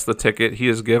protests the ticket he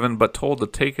is given, but told to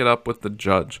take it up with the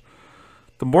judge.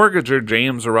 The mortgager,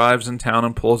 James, arrives in town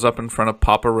and pulls up in front of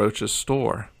Papa Roach's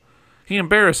store. He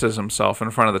embarrasses himself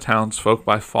in front of the townsfolk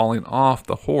by falling off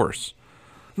the horse.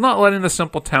 Not letting the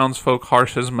simple townsfolk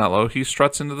harsh his mellow, he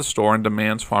struts into the store and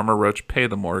demands Farmer Roach pay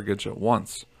the mortgage at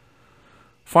once.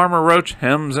 Farmer Roach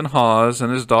hems and haws,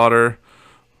 and his daughter,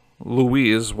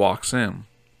 Louise, walks in.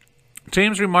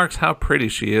 James remarks how pretty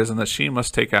she is and that she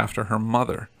must take after her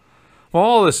mother. While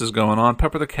all this is going on,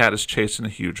 Pepper the cat is chasing a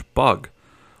huge bug.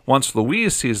 Once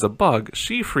Louise sees the bug,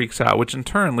 she freaks out, which in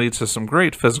turn leads to some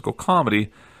great physical comedy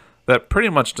that pretty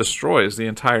much destroys the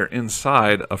entire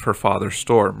inside of her father's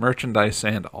store, merchandise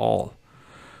and all.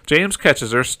 James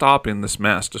catches her, stopping this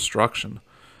mass destruction.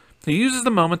 He uses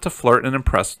the moment to flirt and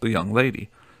impress the young lady.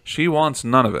 She wants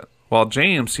none of it, while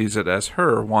James sees it as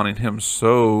her wanting him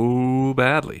so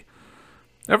badly.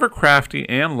 Ever crafty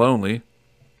and lonely,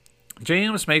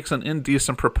 James makes an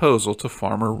indecent proposal to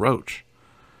Farmer Roach.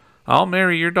 "I'll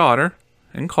marry your daughter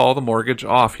and call the mortgage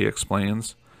off," he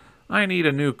explains. "I need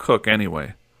a new cook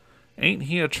anyway. Ain't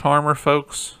he a charmer,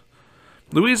 folks?"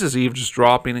 Louise is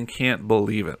eavesdropping and can't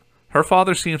believe it. Her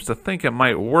father seems to think it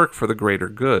might work for the greater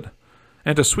good.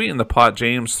 And to sweeten the pot,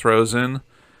 James throws in,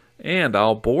 "And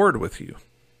I'll board with you."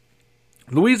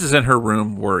 Louise is in her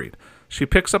room, worried. She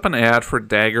picks up an ad for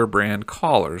Dagger brand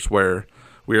collars where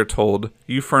we are told,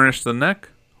 "You furnish the neck,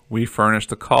 we furnish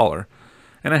the collar,"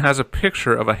 and it has a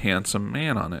picture of a handsome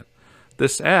man on it.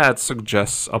 This ad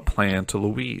suggests a plan to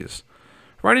Louise.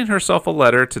 Writing herself a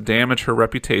letter to damage her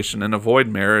reputation and avoid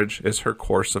marriage is her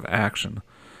course of action.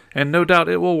 And no doubt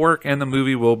it will work and the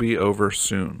movie will be over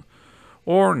soon.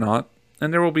 Or not,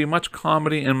 and there will be much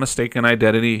comedy and mistaken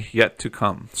identity yet to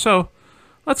come. So,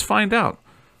 let's find out.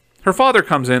 Her father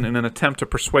comes in an attempt to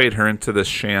persuade her into this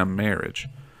sham marriage.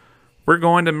 "We're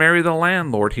going to marry the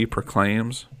landlord," he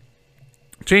proclaims.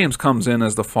 James comes in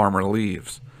as the farmer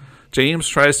leaves. James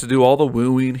tries to do all the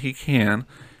wooing he can,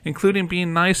 including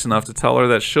being nice enough to tell her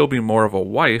that she'll be more of a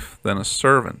wife than a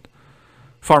servant.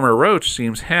 Farmer Roach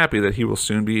seems happy that he will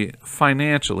soon be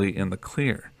financially in the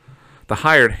clear. The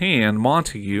hired hand,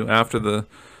 Montague,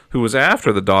 who was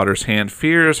after the daughter's hand,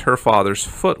 fears her father's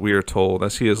foot, we are told,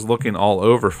 as he is looking all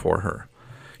over for her.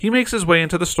 He makes his way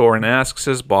into the store and asks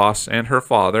his boss and her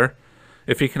father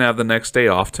if he can have the next day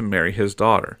off to marry his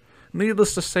daughter.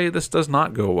 Needless to say, this does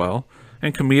not go well,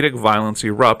 and comedic violence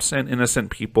erupts and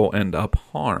innocent people end up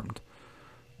harmed.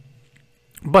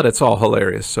 But it's all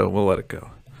hilarious, so we'll let it go.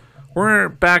 We're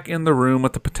back in the room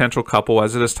with the potential couple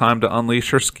as it is time to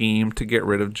unleash her scheme to get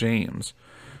rid of James.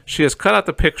 She has cut out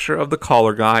the picture of the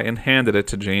collar guy and handed it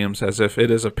to James as if it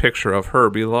is a picture of her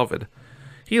beloved.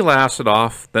 He laughs it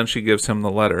off, then she gives him the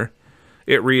letter.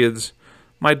 It reads,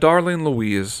 "My darling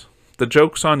Louise, the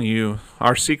joke's on you.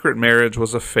 Our secret marriage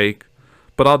was a fake,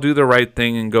 but I'll do the right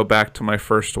thing and go back to my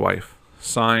first wife.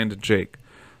 Signed, Jake.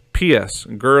 P.S.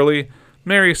 Girlie,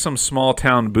 marry some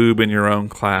small-town boob in your own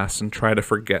class and try to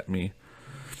forget me."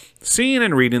 Seeing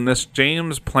and reading this,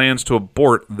 James plans to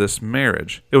abort this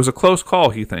marriage. It was a close call,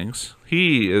 he thinks.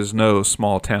 He is no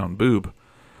small-town boob.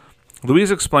 Louise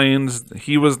explains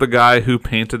he was the guy who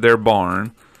painted their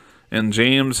barn, and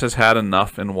James has had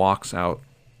enough and walks out.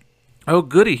 "Oh,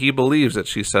 goody, he believes it,"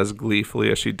 she says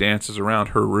gleefully as she dances around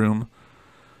her room.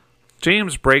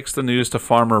 James breaks the news to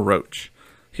Farmer Roach.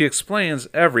 He explains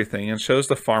everything and shows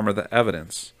the farmer the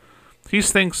evidence. He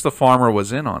thinks the farmer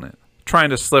was in on it.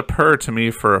 "Trying to slip her to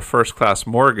me for a first-class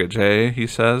mortgage, eh?" he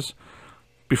says.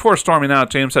 Before storming out,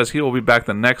 James says he will be back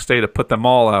the next day to put them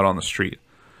all out on the street.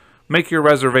 "Make your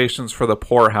reservations for the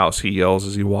poorhouse," he yells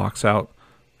as he walks out.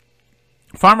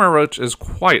 Farmer Roach is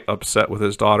quite upset with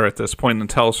his daughter at this point and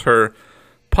tells her,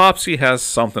 "Popsy has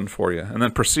something for you," and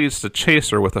then proceeds to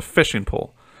chase her with a fishing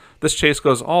pole. This chase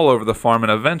goes all over the farm,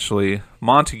 and eventually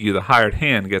Montague, the hired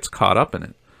hand, gets caught up in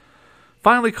it.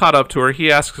 Finally caught up to her,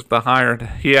 he asks the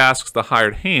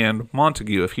hired hand,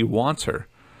 Montague, if he wants her.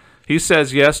 He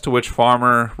says yes, to which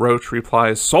Farmer Roach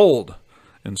replies, "Sold,"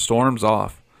 and storms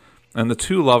off, and the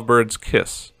two lovebirds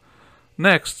kiss.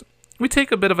 Next, we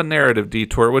take a bit of a narrative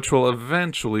detour, which will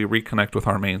eventually reconnect with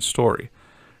our main story.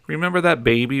 Remember that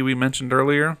baby we mentioned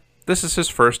earlier? This is his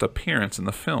first appearance in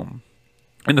the film.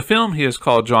 In the film, he is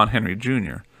called John Henry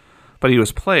Jr., but he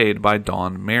was played by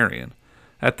Don Marion.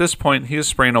 At this point, he is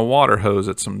spraying a water hose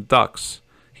at some ducks.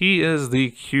 He is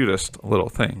the cutest little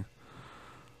thing.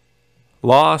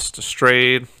 Lost,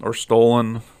 strayed, or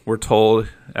stolen, we're told,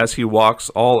 as he walks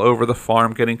all over the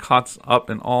farm, getting caught up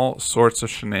in all sorts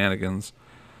of shenanigans.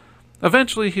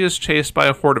 Eventually, he is chased by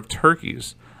a horde of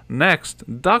turkeys.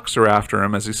 Next, ducks are after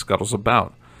him as he scuttles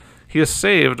about. He is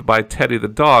saved by Teddy the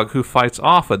dog, who fights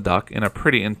off a duck in a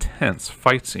pretty intense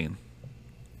fight scene.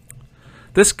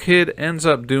 This kid ends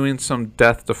up doing some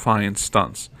death-defying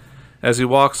stunts, as he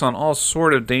walks on all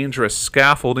sort of dangerous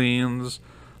scaffoldings,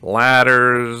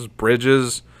 ladders,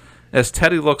 bridges, as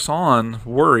Teddy looks on,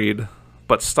 worried,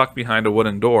 but stuck behind a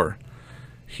wooden door.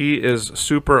 He is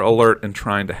super alert and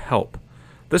trying to help.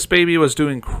 This baby was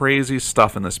doing crazy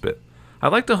stuff in this bit.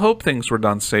 I'd like to hope things were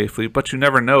done safely, but you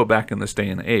never know back in this day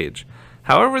and age.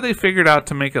 However they figured out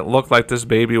to make it look like this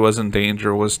baby was in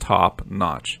danger was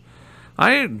top-notch.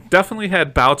 I definitely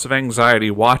had bouts of anxiety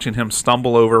watching him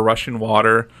stumble over rushing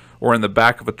water or in the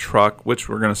back of a truck, which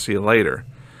we're going to see later.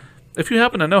 If you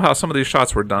happen to know how some of these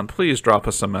shots were done, please drop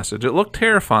us a message. It looked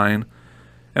terrifying,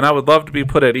 and I would love to be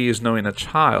put at ease knowing a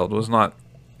child was not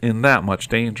in that much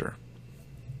danger.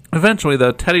 Eventually,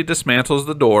 though, Teddy dismantles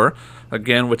the door,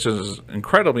 again, which is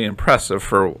incredibly impressive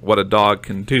for what a dog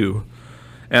can do,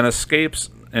 and escapes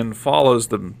and follows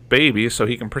the baby so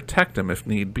he can protect him if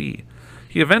need be.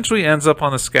 He eventually ends up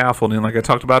on the scaffolding, like I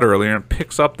talked about earlier, and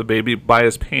picks up the baby by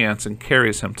his pants and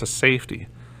carries him to safety.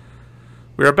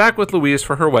 We are back with Louise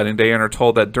for her wedding day and are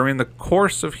told that during the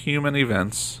course of human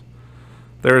events,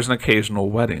 there is an occasional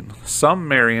wedding. Some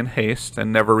marry in haste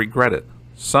and never regret it.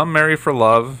 Some marry for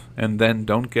love and then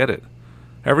don't get it.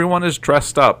 Everyone is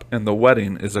dressed up and the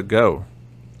wedding is a go.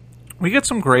 We get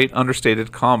some great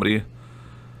understated comedy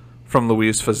from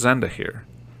Louise Fazenda here.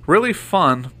 Really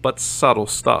fun but subtle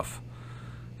stuff.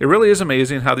 It really is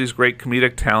amazing how these great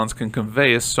comedic talents can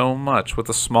convey so much with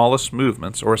the smallest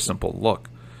movements or a simple look.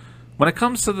 When it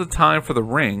comes to the time for the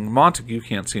ring, Montague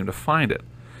can't seem to find it.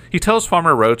 He tells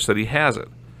Farmer Roach that he has it.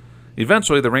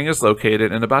 Eventually, the ring is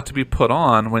located and about to be put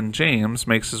on when James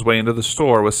makes his way into the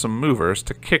store with some movers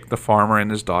to kick the farmer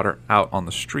and his daughter out on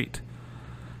the street.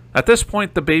 At this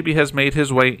point, the baby has made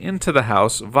his way into the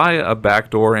house via a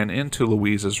back door and into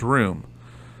Louise's room,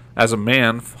 as a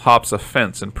man hops a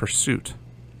fence in pursuit.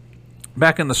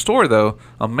 Back in the store, though,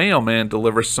 a mailman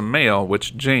delivers some mail,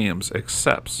 which James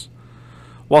accepts.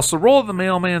 Whilst the role of the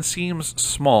mailman seems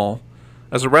small,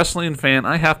 as a wrestling fan,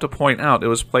 I have to point out it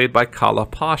was played by Kala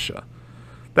Pasha.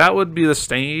 That would be the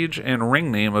stage and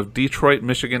ring name of Detroit,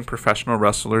 Michigan professional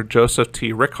wrestler Joseph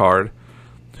T. Rickard,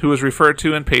 who was referred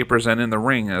to in papers and in the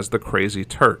ring as the Crazy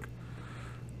Turk.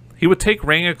 He would take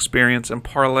ring experience and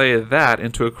parlay that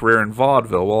into a career in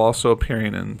vaudeville while also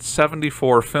appearing in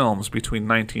 74 films between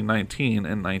 1919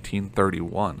 and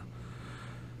 1931.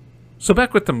 So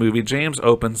back with the movie, James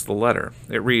opens the letter.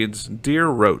 It reads, "Dear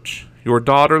Roach, your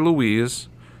daughter Louise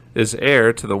is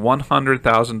heir to the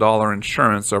 $100,000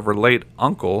 insurance of her late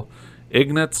uncle,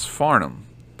 Ignatz Farnham,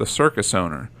 the circus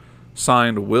owner.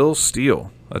 Signed, Will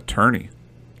Steele, attorney.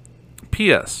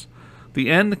 P.S. The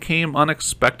end came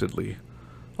unexpectedly,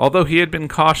 although he had been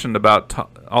cautioned about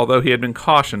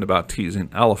teasing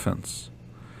elephants."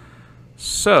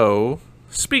 So,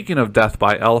 speaking of death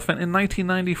by elephant, in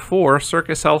 1994,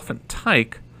 circus elephant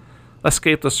Tyke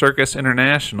escaped the Circus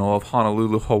International of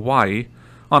Honolulu, Hawaii,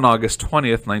 on August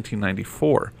 20th,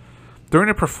 1994. During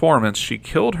a performance, she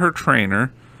killed her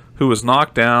trainer, who was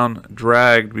knocked down,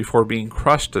 dragged before being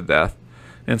crushed to death,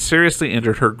 and seriously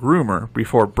injured her groomer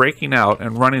before breaking out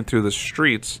and running through the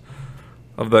streets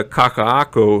of the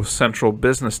Kaka'ako Central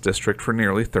Business District for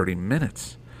nearly 30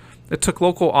 minutes. It took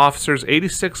local officers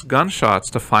 86 gunshots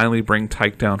to finally bring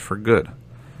Tyke down for good.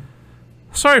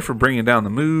 Sorry for bringing down the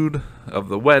mood of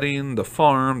the wedding, the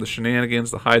farm, the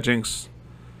shenanigans, the hijinks,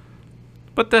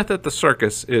 but death at the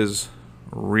circus is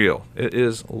real. It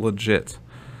is legit.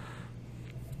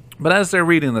 But as they're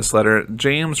reading this letter,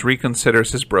 James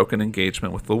reconsiders his broken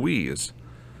engagement with Louise.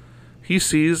 He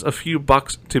sees a few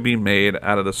bucks to be made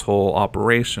out of this whole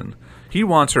operation. He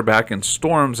wants her back and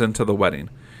storms into the wedding.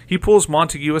 He pulls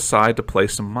Montague aside to play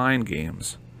some mind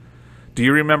games. "Do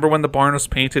you remember when the barn was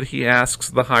painted?" he asks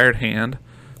the hired hand.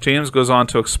 James goes on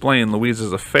to explain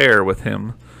Louise's affair with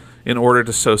him in order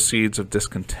to sow seeds of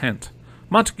discontent.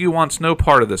 Montague wants no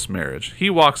part of this marriage. He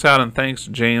walks out and thanks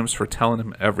James for telling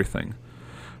him everything.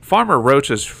 Farmer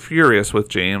Roach is furious with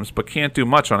James, but can't do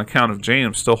much on account of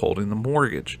James still holding the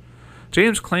mortgage.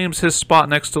 James claims his spot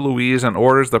next to Louise and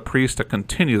orders the priest to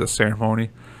continue the ceremony,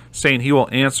 saying he will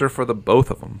answer for the both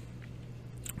of them.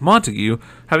 Montague,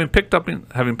 having picked up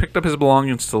his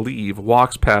belongings to leave,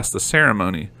 walks past the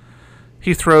ceremony.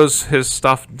 He throws his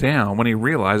stuff down when he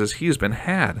realizes he's been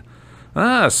had.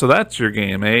 "Ah, so that's your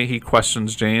game, eh?" he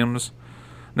questions James.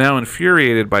 Now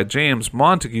infuriated by James,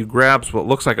 Montague grabs what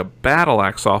looks like a battle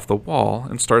axe off the wall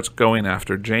and starts going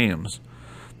after James.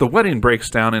 The wedding breaks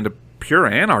down into pure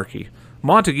anarchy.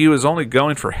 Montague is only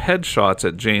going for headshots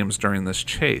at James during this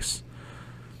chase.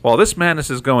 While this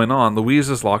madness is going on, Louise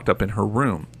is locked up in her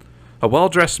room. A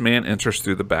well-dressed man enters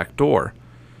through the back door.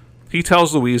 He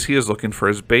tells Louise he is looking for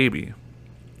his baby.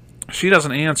 She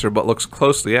doesn't answer but looks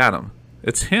closely at him.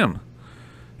 It's him.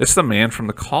 It's the man from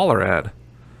the collar ad.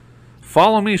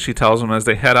 "Follow me," she tells him as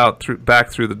they head out back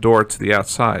through the door to the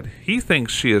outside. He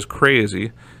thinks she is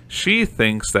crazy. She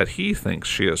thinks that he thinks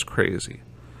she is crazy.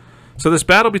 So this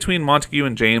battle between Montague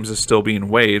and James is still being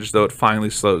waged, though it finally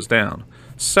slows down.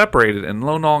 Separated and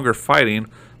no longer fighting,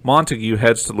 Montague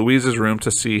heads to Louise's room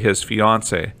to see his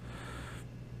fiancée.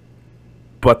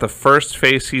 But the first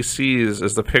face he sees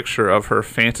is the picture of her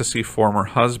fantasy former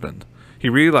husband. He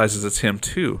realizes it's him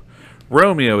too.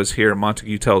 Romeo is here,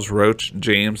 Montague tells Roach,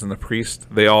 James, and the priest.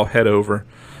 They all head over.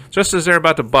 Just as they're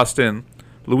about to bust in,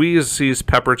 Louise sees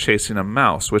Pepper chasing a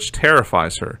mouse, which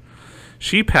terrifies her.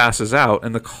 She passes out,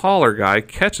 and the collar guy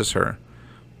catches her.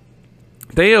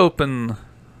 The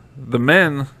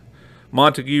men,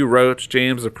 Montague, Roach,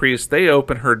 James, the priest, they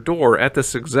open her door at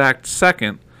this exact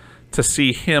second to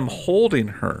see him holding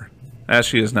her as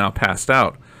she is now passed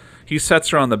out. He sets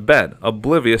her on the bed,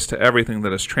 oblivious to everything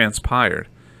that has transpired.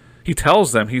 He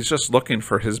tells them he's just looking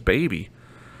for his baby.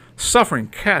 Suffering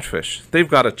catfish. They've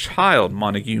got a child,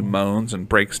 Montague moans and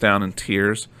breaks down in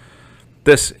tears.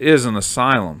 This is an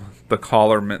asylum,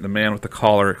 the man with the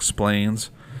collar explains.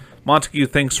 Montague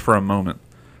thinks for a moment.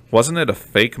 Wasn't it a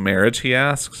fake marriage, he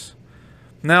asks.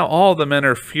 Now all the men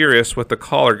are furious with the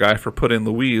collar guy for putting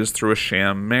Louise through a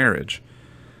sham marriage.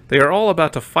 They are all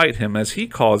about to fight him as he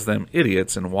calls them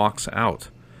idiots and walks out.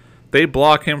 They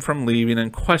block him from leaving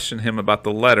and question him about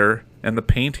the letter and the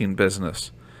painting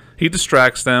business. He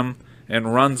distracts them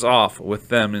and runs off with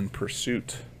them in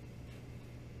pursuit.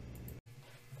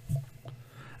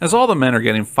 As all the men are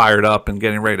getting fired up and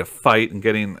getting ready to fight and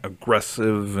getting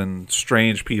aggressive and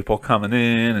strange people coming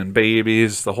in and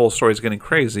babies, the whole story is getting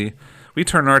crazy, we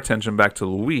turn our attention back to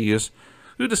Louise,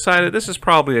 who decided this is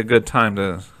probably a good time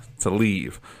to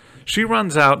leave. She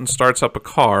runs out and starts up a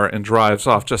car and drives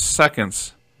off just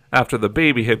seconds after the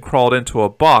baby had crawled into a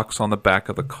box on the back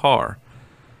of the car.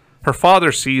 Her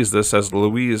father sees this as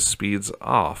Louise speeds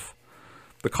off.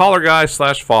 The collar guy /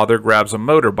 father grabs a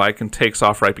motorbike and takes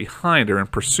off right behind her in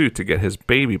pursuit to get his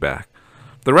baby back.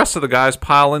 The rest of the guys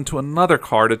pile into another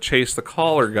car to chase the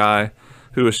collar guy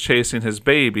who is chasing his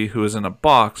baby, who is in a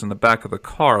box in the back of the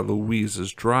car Louise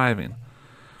is driving.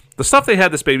 The stuff they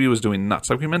had this baby was doing nuts.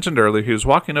 Like we mentioned earlier, he was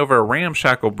walking over a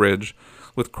ramshackle bridge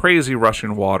with crazy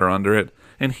rushing water under it.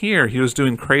 And here he was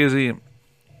doing crazy, I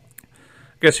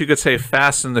guess you could say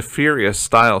Fast and the Furious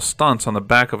style stunts on the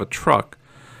back of a truck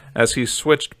as he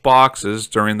switched boxes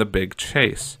during the big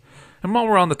chase. And while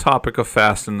we're on the topic of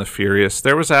Fast and the Furious,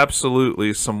 there was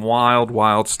absolutely some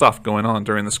wild stuff going on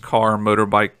during this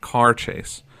motorbike car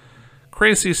chase.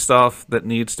 Crazy stuff that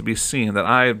needs to be seen that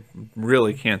I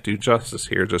really can't do justice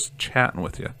here just chatting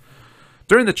with you.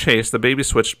 During the chase, the baby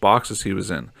switched boxes he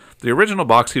was in. The original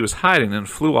box he was hiding in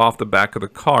flew off the back of the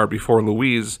car before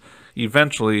Louise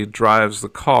eventually drives the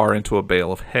car into a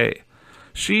bale of hay.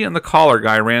 She and the collar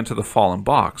guy ran to the fallen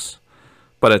box.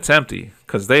 But it's empty,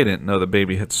 because they didn't know the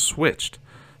baby had switched.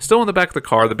 Still in the back of the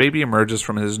car, the baby emerges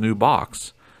from his new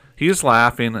box. He is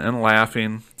laughing and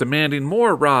laughing, demanding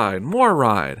more ride, more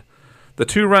ride. The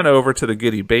two run over to the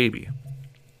giddy baby.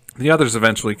 The others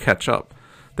eventually catch up.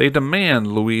 They demand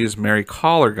Louise marry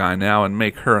collar guy now and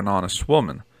make her an honest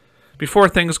woman. Before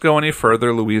things go any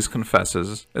further, Louise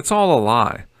confesses, it's all a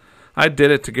lie. I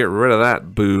did it to get rid of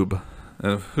that boob.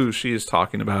 Who she is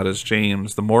talking about is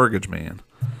James, the mortgage man.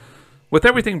 With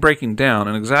everything breaking down,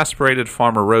 an exasperated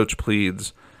Farmer Roach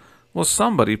pleads, will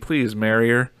somebody please marry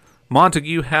her?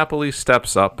 Montague happily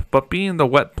steps up, but being the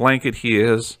wet blanket he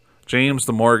is, James,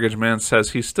 the mortgage man,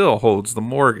 says he still holds the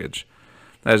mortgage.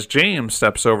 As James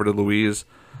steps over to Louise,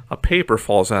 a paper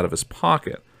falls out of his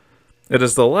pocket. It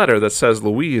is the letter that says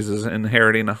Louise is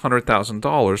inheriting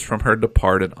 $100,000 from her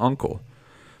departed uncle.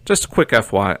 Just a quick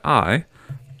FYI,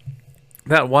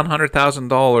 that $100,000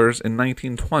 in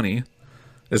 1920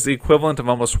 is the equivalent of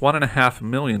almost $1.5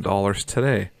 million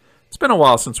today. It's been a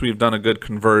while since we've done a good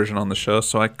conversion on the show,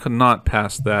 so I could not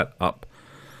pass that up.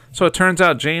 So it turns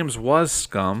out James was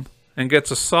scum and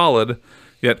gets a solid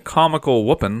yet comical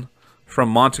whooping from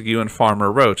Montague and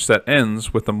Farmer Roach that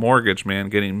ends with the mortgage man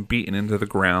getting beaten into the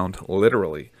ground,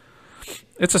 literally.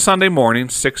 It's a Sunday morning,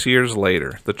 6 years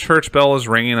later. The church bell is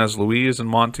ringing as Louise and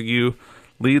Montague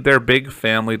lead their big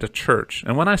family to church.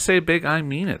 And when I say big, I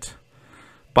mean it.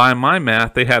 By my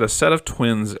math, they had a set of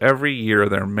twins every year of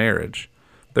their marriage.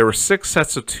 There were 6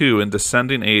 sets of 2 in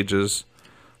descending ages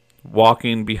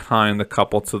walking behind the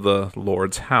couple to the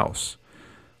Lord's house.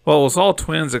 Well, it was all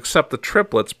twins except the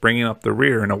triplets bringing up the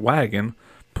rear in a wagon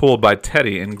pulled by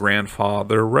Teddy and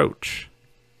Grandfather Roach.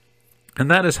 And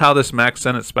that is how this Mack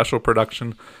Sennett special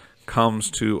production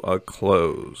comes to a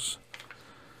close.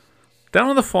 Down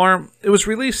on the Farm, it was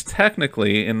released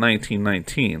technically in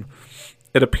 1919.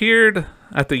 It appeared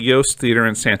at the Yost Theater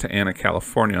in Santa Ana,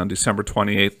 California on December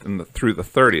 28th through the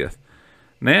 30th.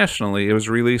 Nationally, it was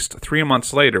released 3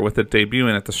 months later with it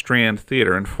debuting at the Strand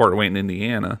Theater in Fort Wayne,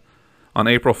 Indiana on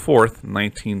April 4th,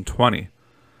 1920.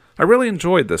 I really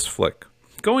enjoyed this flick.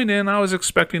 Going in, I was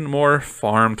expecting more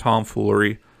farm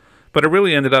tomfoolery, but it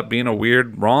really ended up being a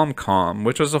weird rom-com,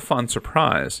 which was a fun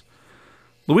surprise.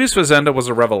 Louise Fazenda was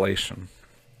a revelation.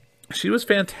 She was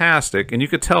fantastic, and you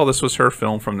could tell this was her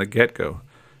film from the get-go.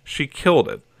 She killed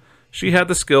it. She had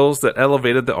the skills that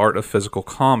elevated the art of physical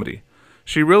comedy.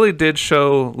 She really did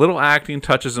show little acting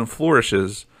touches and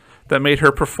flourishes that made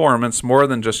her performance more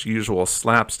than just usual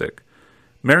slapstick.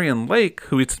 Marion Lake,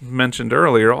 who we mentioned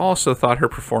earlier, also thought her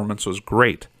performance was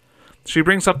great. She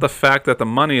brings up the fact that the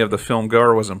money of the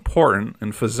filmgoer was important,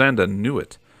 and Fazenda knew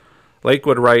it. Lake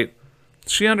would write,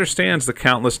 "She understands the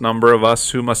countless number of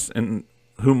us who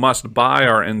must buy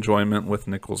our enjoyment with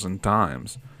nickels and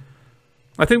dimes."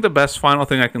 I think the best final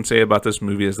thing I can say about this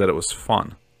movie is that it was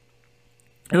fun.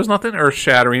 It was nothing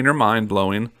earth-shattering or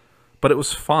mind-blowing, but it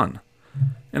was fun.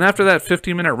 And after that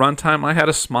 50-minute runtime, I had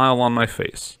a smile on my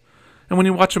face. And when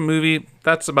you watch a movie,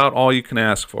 that's about all you can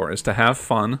ask for, is to have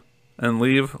fun and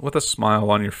leave with a smile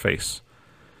on your face.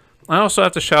 I also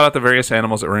have to shout out the various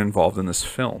animals that were involved in this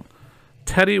film.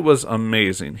 Teddy was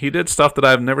amazing. He did stuff that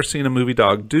I've never seen a movie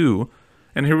dog do,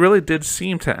 and he really did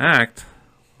seem to act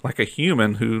like a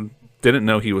human who didn't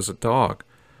know he was a dog.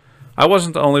 I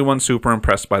wasn't the only one super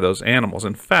impressed by those animals.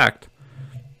 In fact,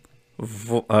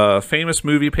 famous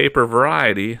movie paper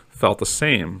Variety felt the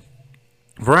same.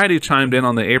 Variety chimed in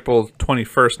on the April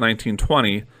 21st,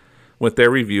 1920, with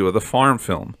their review of the farm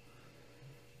film.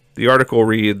 The article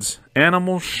reads,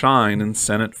 "Animals shine in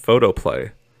Sennett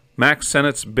photoplay. Max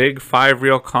Sennett's big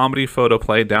 5-reel comedy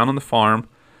photoplay down on the farm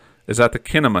is at the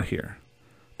kinema here.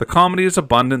 The comedy is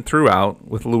abundant throughout,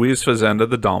 with Louise Fazenda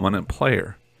the dominant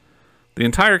player. The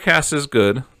entire cast is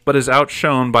good, but is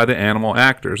outshone by the animal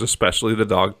actors, especially the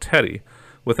dog Teddy,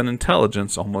 with an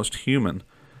intelligence almost human.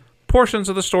 Portions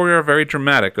of the story are very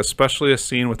dramatic, especially a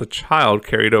scene with a child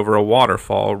carried over a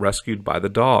waterfall rescued by the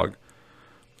dog.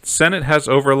 Sennett has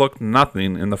overlooked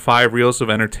nothing in the 5 reels of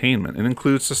entertainment. It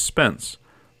includes suspense,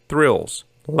 thrills,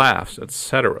 laughs,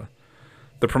 etc.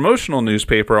 The promotional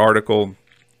newspaper article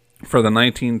for the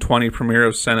 1920 premiere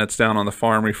of Sennett's Down on the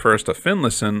Farm refers to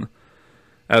Finlayson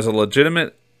as a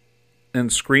legitimate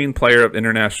and screen player of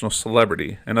international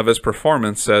celebrity, and of his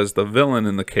performance says the villain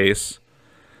in the case,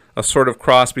 a sort of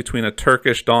cross between a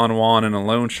Turkish Don Juan and a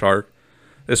loan shark,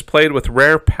 is played with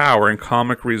rare power and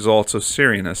comic results of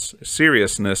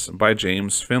seriousness by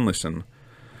James Finlayson.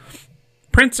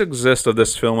 Prints exist of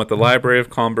this film at the Library of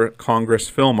Congress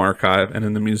Film Archive and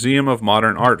in the Museum of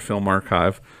Modern Art Film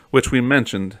Archive, which we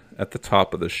mentioned at the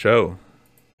top of the show."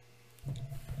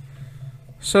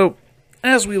 So,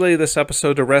 as we lay this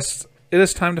episode to rest, it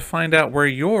is time to find out where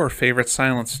your favorite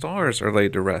silent stars are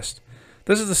laid to rest.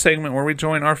 This is the segment where we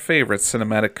join our favorite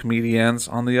cinematic comedians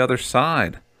on the other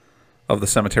side of the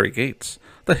cemetery gates.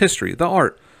 The history, the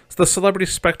art, the celebrity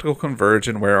spectacle converge,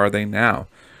 and where are they now?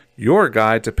 Your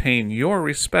guide to paying your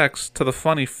respects to the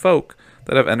funny folk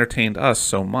that have entertained us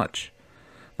so much.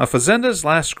 Now, Fazenda's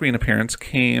last screen appearance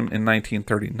came in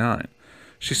 1939.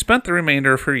 She spent the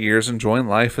remainder of her years enjoying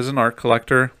life as an art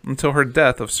collector until her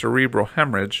death of cerebral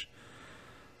hemorrhage.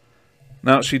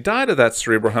 Now, she died of that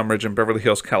cerebral hemorrhage in Beverly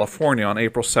Hills, California on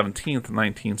April 17,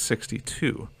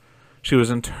 1962. She was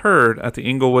interred at the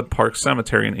Inglewood Park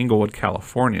Cemetery in Inglewood,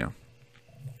 California.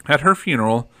 At her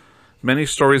funeral, many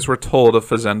stories were told of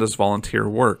Fazenda's volunteer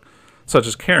work, such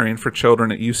as caring for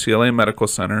children at UCLA Medical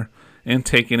Center and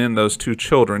taking in those 2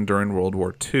 children during World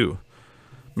War II.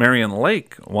 Marion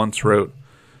Lake once wrote,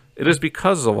 "It is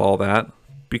because of all that,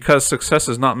 because success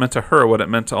is not meant to her what it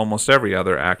meant to almost every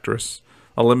other actress,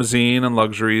 a limousine and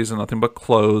luxuries and nothing but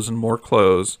clothes and more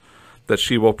clothes, that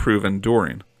she will prove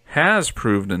enduring, has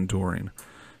proved enduring.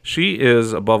 She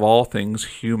is, above all things,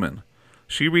 human.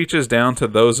 She reaches down to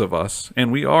those of us,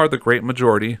 and we are the great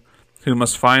majority, who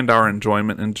must find our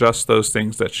enjoyment in just those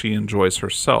things that she enjoys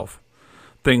herself,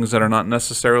 things that are not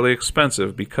necessarily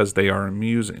expensive because they are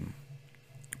amusing."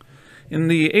 In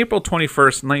the April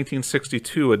 21st,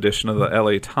 1962 edition of the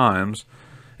LA Times,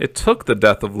 it took the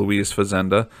death of Louise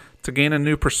Fazenda to gain a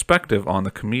new perspective on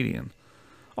the comedian.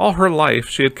 All her life,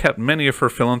 she had kept many of her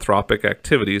philanthropic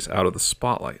activities out of the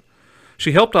spotlight.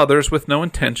 She helped others with no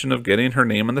intention of getting her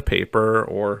name in the paper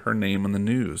or her name in the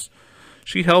news.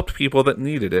 She helped people that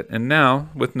needed it, and now,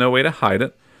 with no way to hide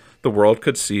it, the world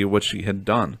could see what she had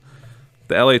done.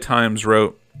 The LA Times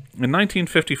wrote, "In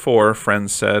 1954,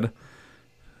 friends said,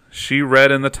 she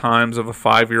read in the Times of a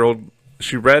 5-year-old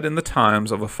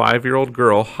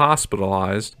girl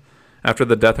hospitalized after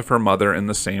the death of her mother in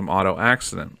the same auto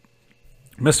accident.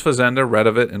 Miss Fazenda read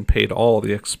of it and paid all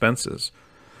the expenses."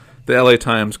 The LA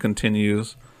Times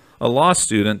continues, "A law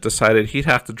student decided he'd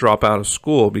have to drop out of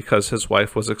school because his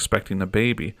wife was expecting a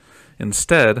baby.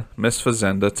 Instead, Miss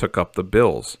Fazenda took up the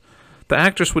bills. The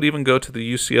actress would even go to the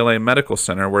UCLA Medical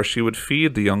Center where she would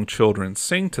feed the young children,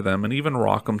 sing to them, and even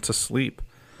rock them to sleep.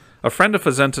 A friend of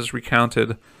Fazenda's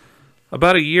recounted,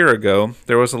 "About a year ago,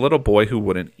 there was a little boy who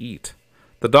wouldn't eat.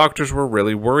 The doctors were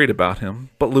really worried about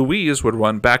him, but Louise would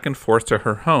run back and forth to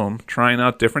her home, trying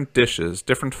out different dishes,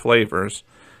 different flavors,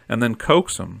 and then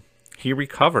coax him. He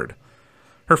recovered."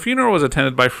 Her funeral was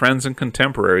attended by friends and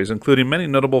contemporaries, including many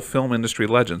notable film industry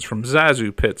legends, from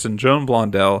Zazu Pitts and Joan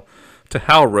Blondell to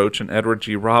Hal Roach and Edward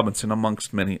G. Robinson,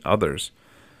 amongst many others.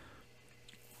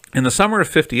 In the summer of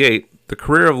 '58, the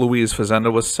career of Louise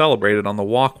Fazenda was celebrated on the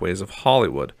walkways of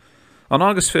Hollywood. On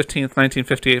August 15,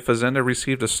 1958, Fazenda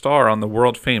received a star on the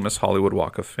world-famous Hollywood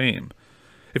Walk of Fame.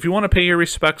 If you want to pay your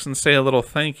respects and say a little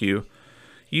thank you,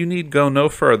 you need go no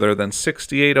further than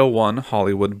 6801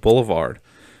 Hollywood Boulevard.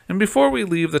 And before we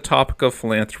leave the topic of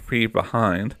philanthropy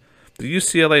behind, the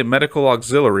UCLA Medical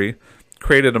Auxiliary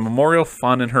created a memorial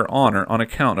fund in her honor on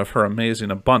account of her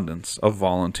amazing abundance of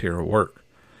volunteer work.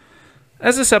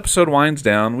 As this episode winds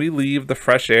down, we leave the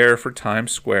fresh air for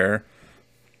Times Square.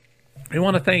 We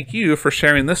want to thank you for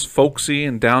sharing this folksy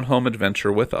and down-home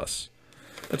adventure with us.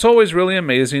 It's always really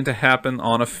amazing to happen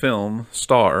on a film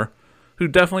star who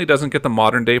definitely doesn't get the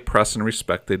modern-day press and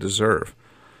respect they deserve.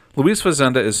 Louise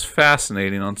Fazenda is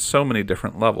fascinating on so many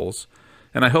different levels,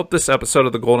 and I hope this episode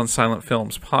of the Golden Silent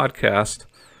Films podcast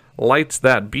lights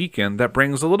that beacon that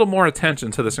brings a little more attention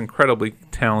to this incredibly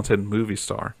talented movie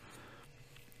star.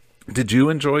 Did you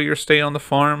enjoy your stay on the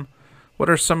farm? What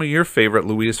are some of your favorite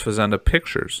Louise Fazenda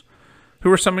pictures?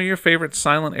 Who are some of your favorite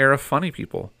silent era funny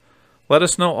people? Let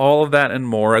us know all of that and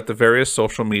more at the various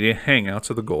social media hangouts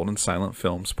of the Golden Silent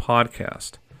Films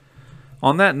podcast.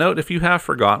 On that note, if you have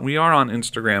forgotten, we are on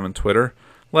Instagram and Twitter.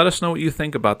 Let us know what you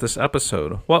think about this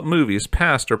episode. What movies,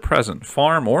 past or present,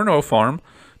 farm or no farm,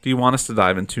 do you want us to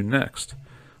dive into next?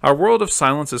 Our world of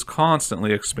silence is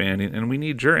constantly expanding, and we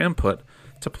need your input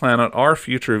to plan out our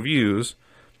future views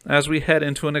as we head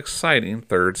into an exciting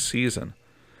third season.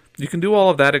 You can do all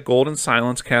of that at Golden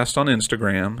Silence Cast on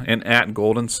Instagram and at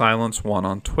Golden Silence 1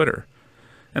 on Twitter.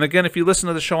 And again, if you listen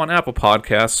to the show on Apple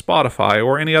Podcasts, Spotify,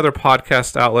 or any other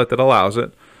podcast outlet that allows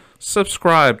it,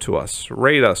 subscribe to us,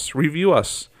 rate us, review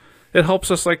us. It helps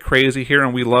us like crazy here,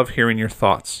 and we love hearing your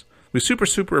thoughts. We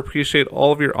super appreciate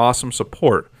all of your awesome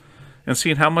support. And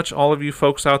seeing how much all of you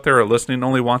folks out there are listening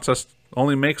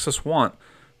only makes us want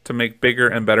to make bigger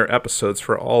and better episodes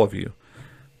for all of you.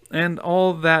 And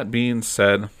all that being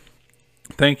said,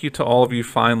 thank you to all of you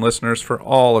fine listeners for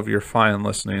all of your fine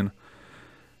listening.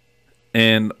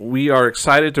 And we are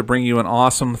excited to bring you an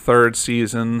awesome third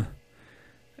season.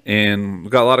 And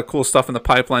we've got a lot of cool stuff in the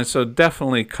pipeline, so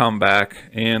definitely come back.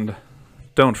 And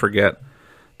don't forget,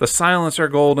 the silents are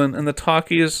golden and the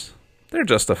talkies, they're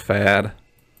just a fad.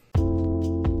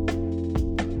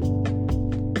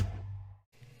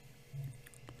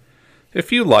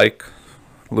 If you like,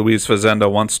 Louise Fazenda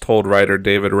once told writer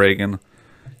David Reagan,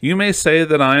 "You may say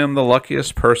that I am the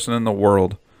luckiest person in the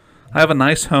world. I have a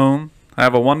nice home, I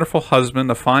have a wonderful husband,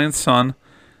 a fine son,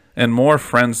 and more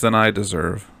friends than I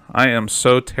deserve. I am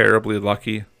so terribly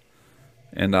lucky,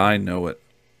 and I know it."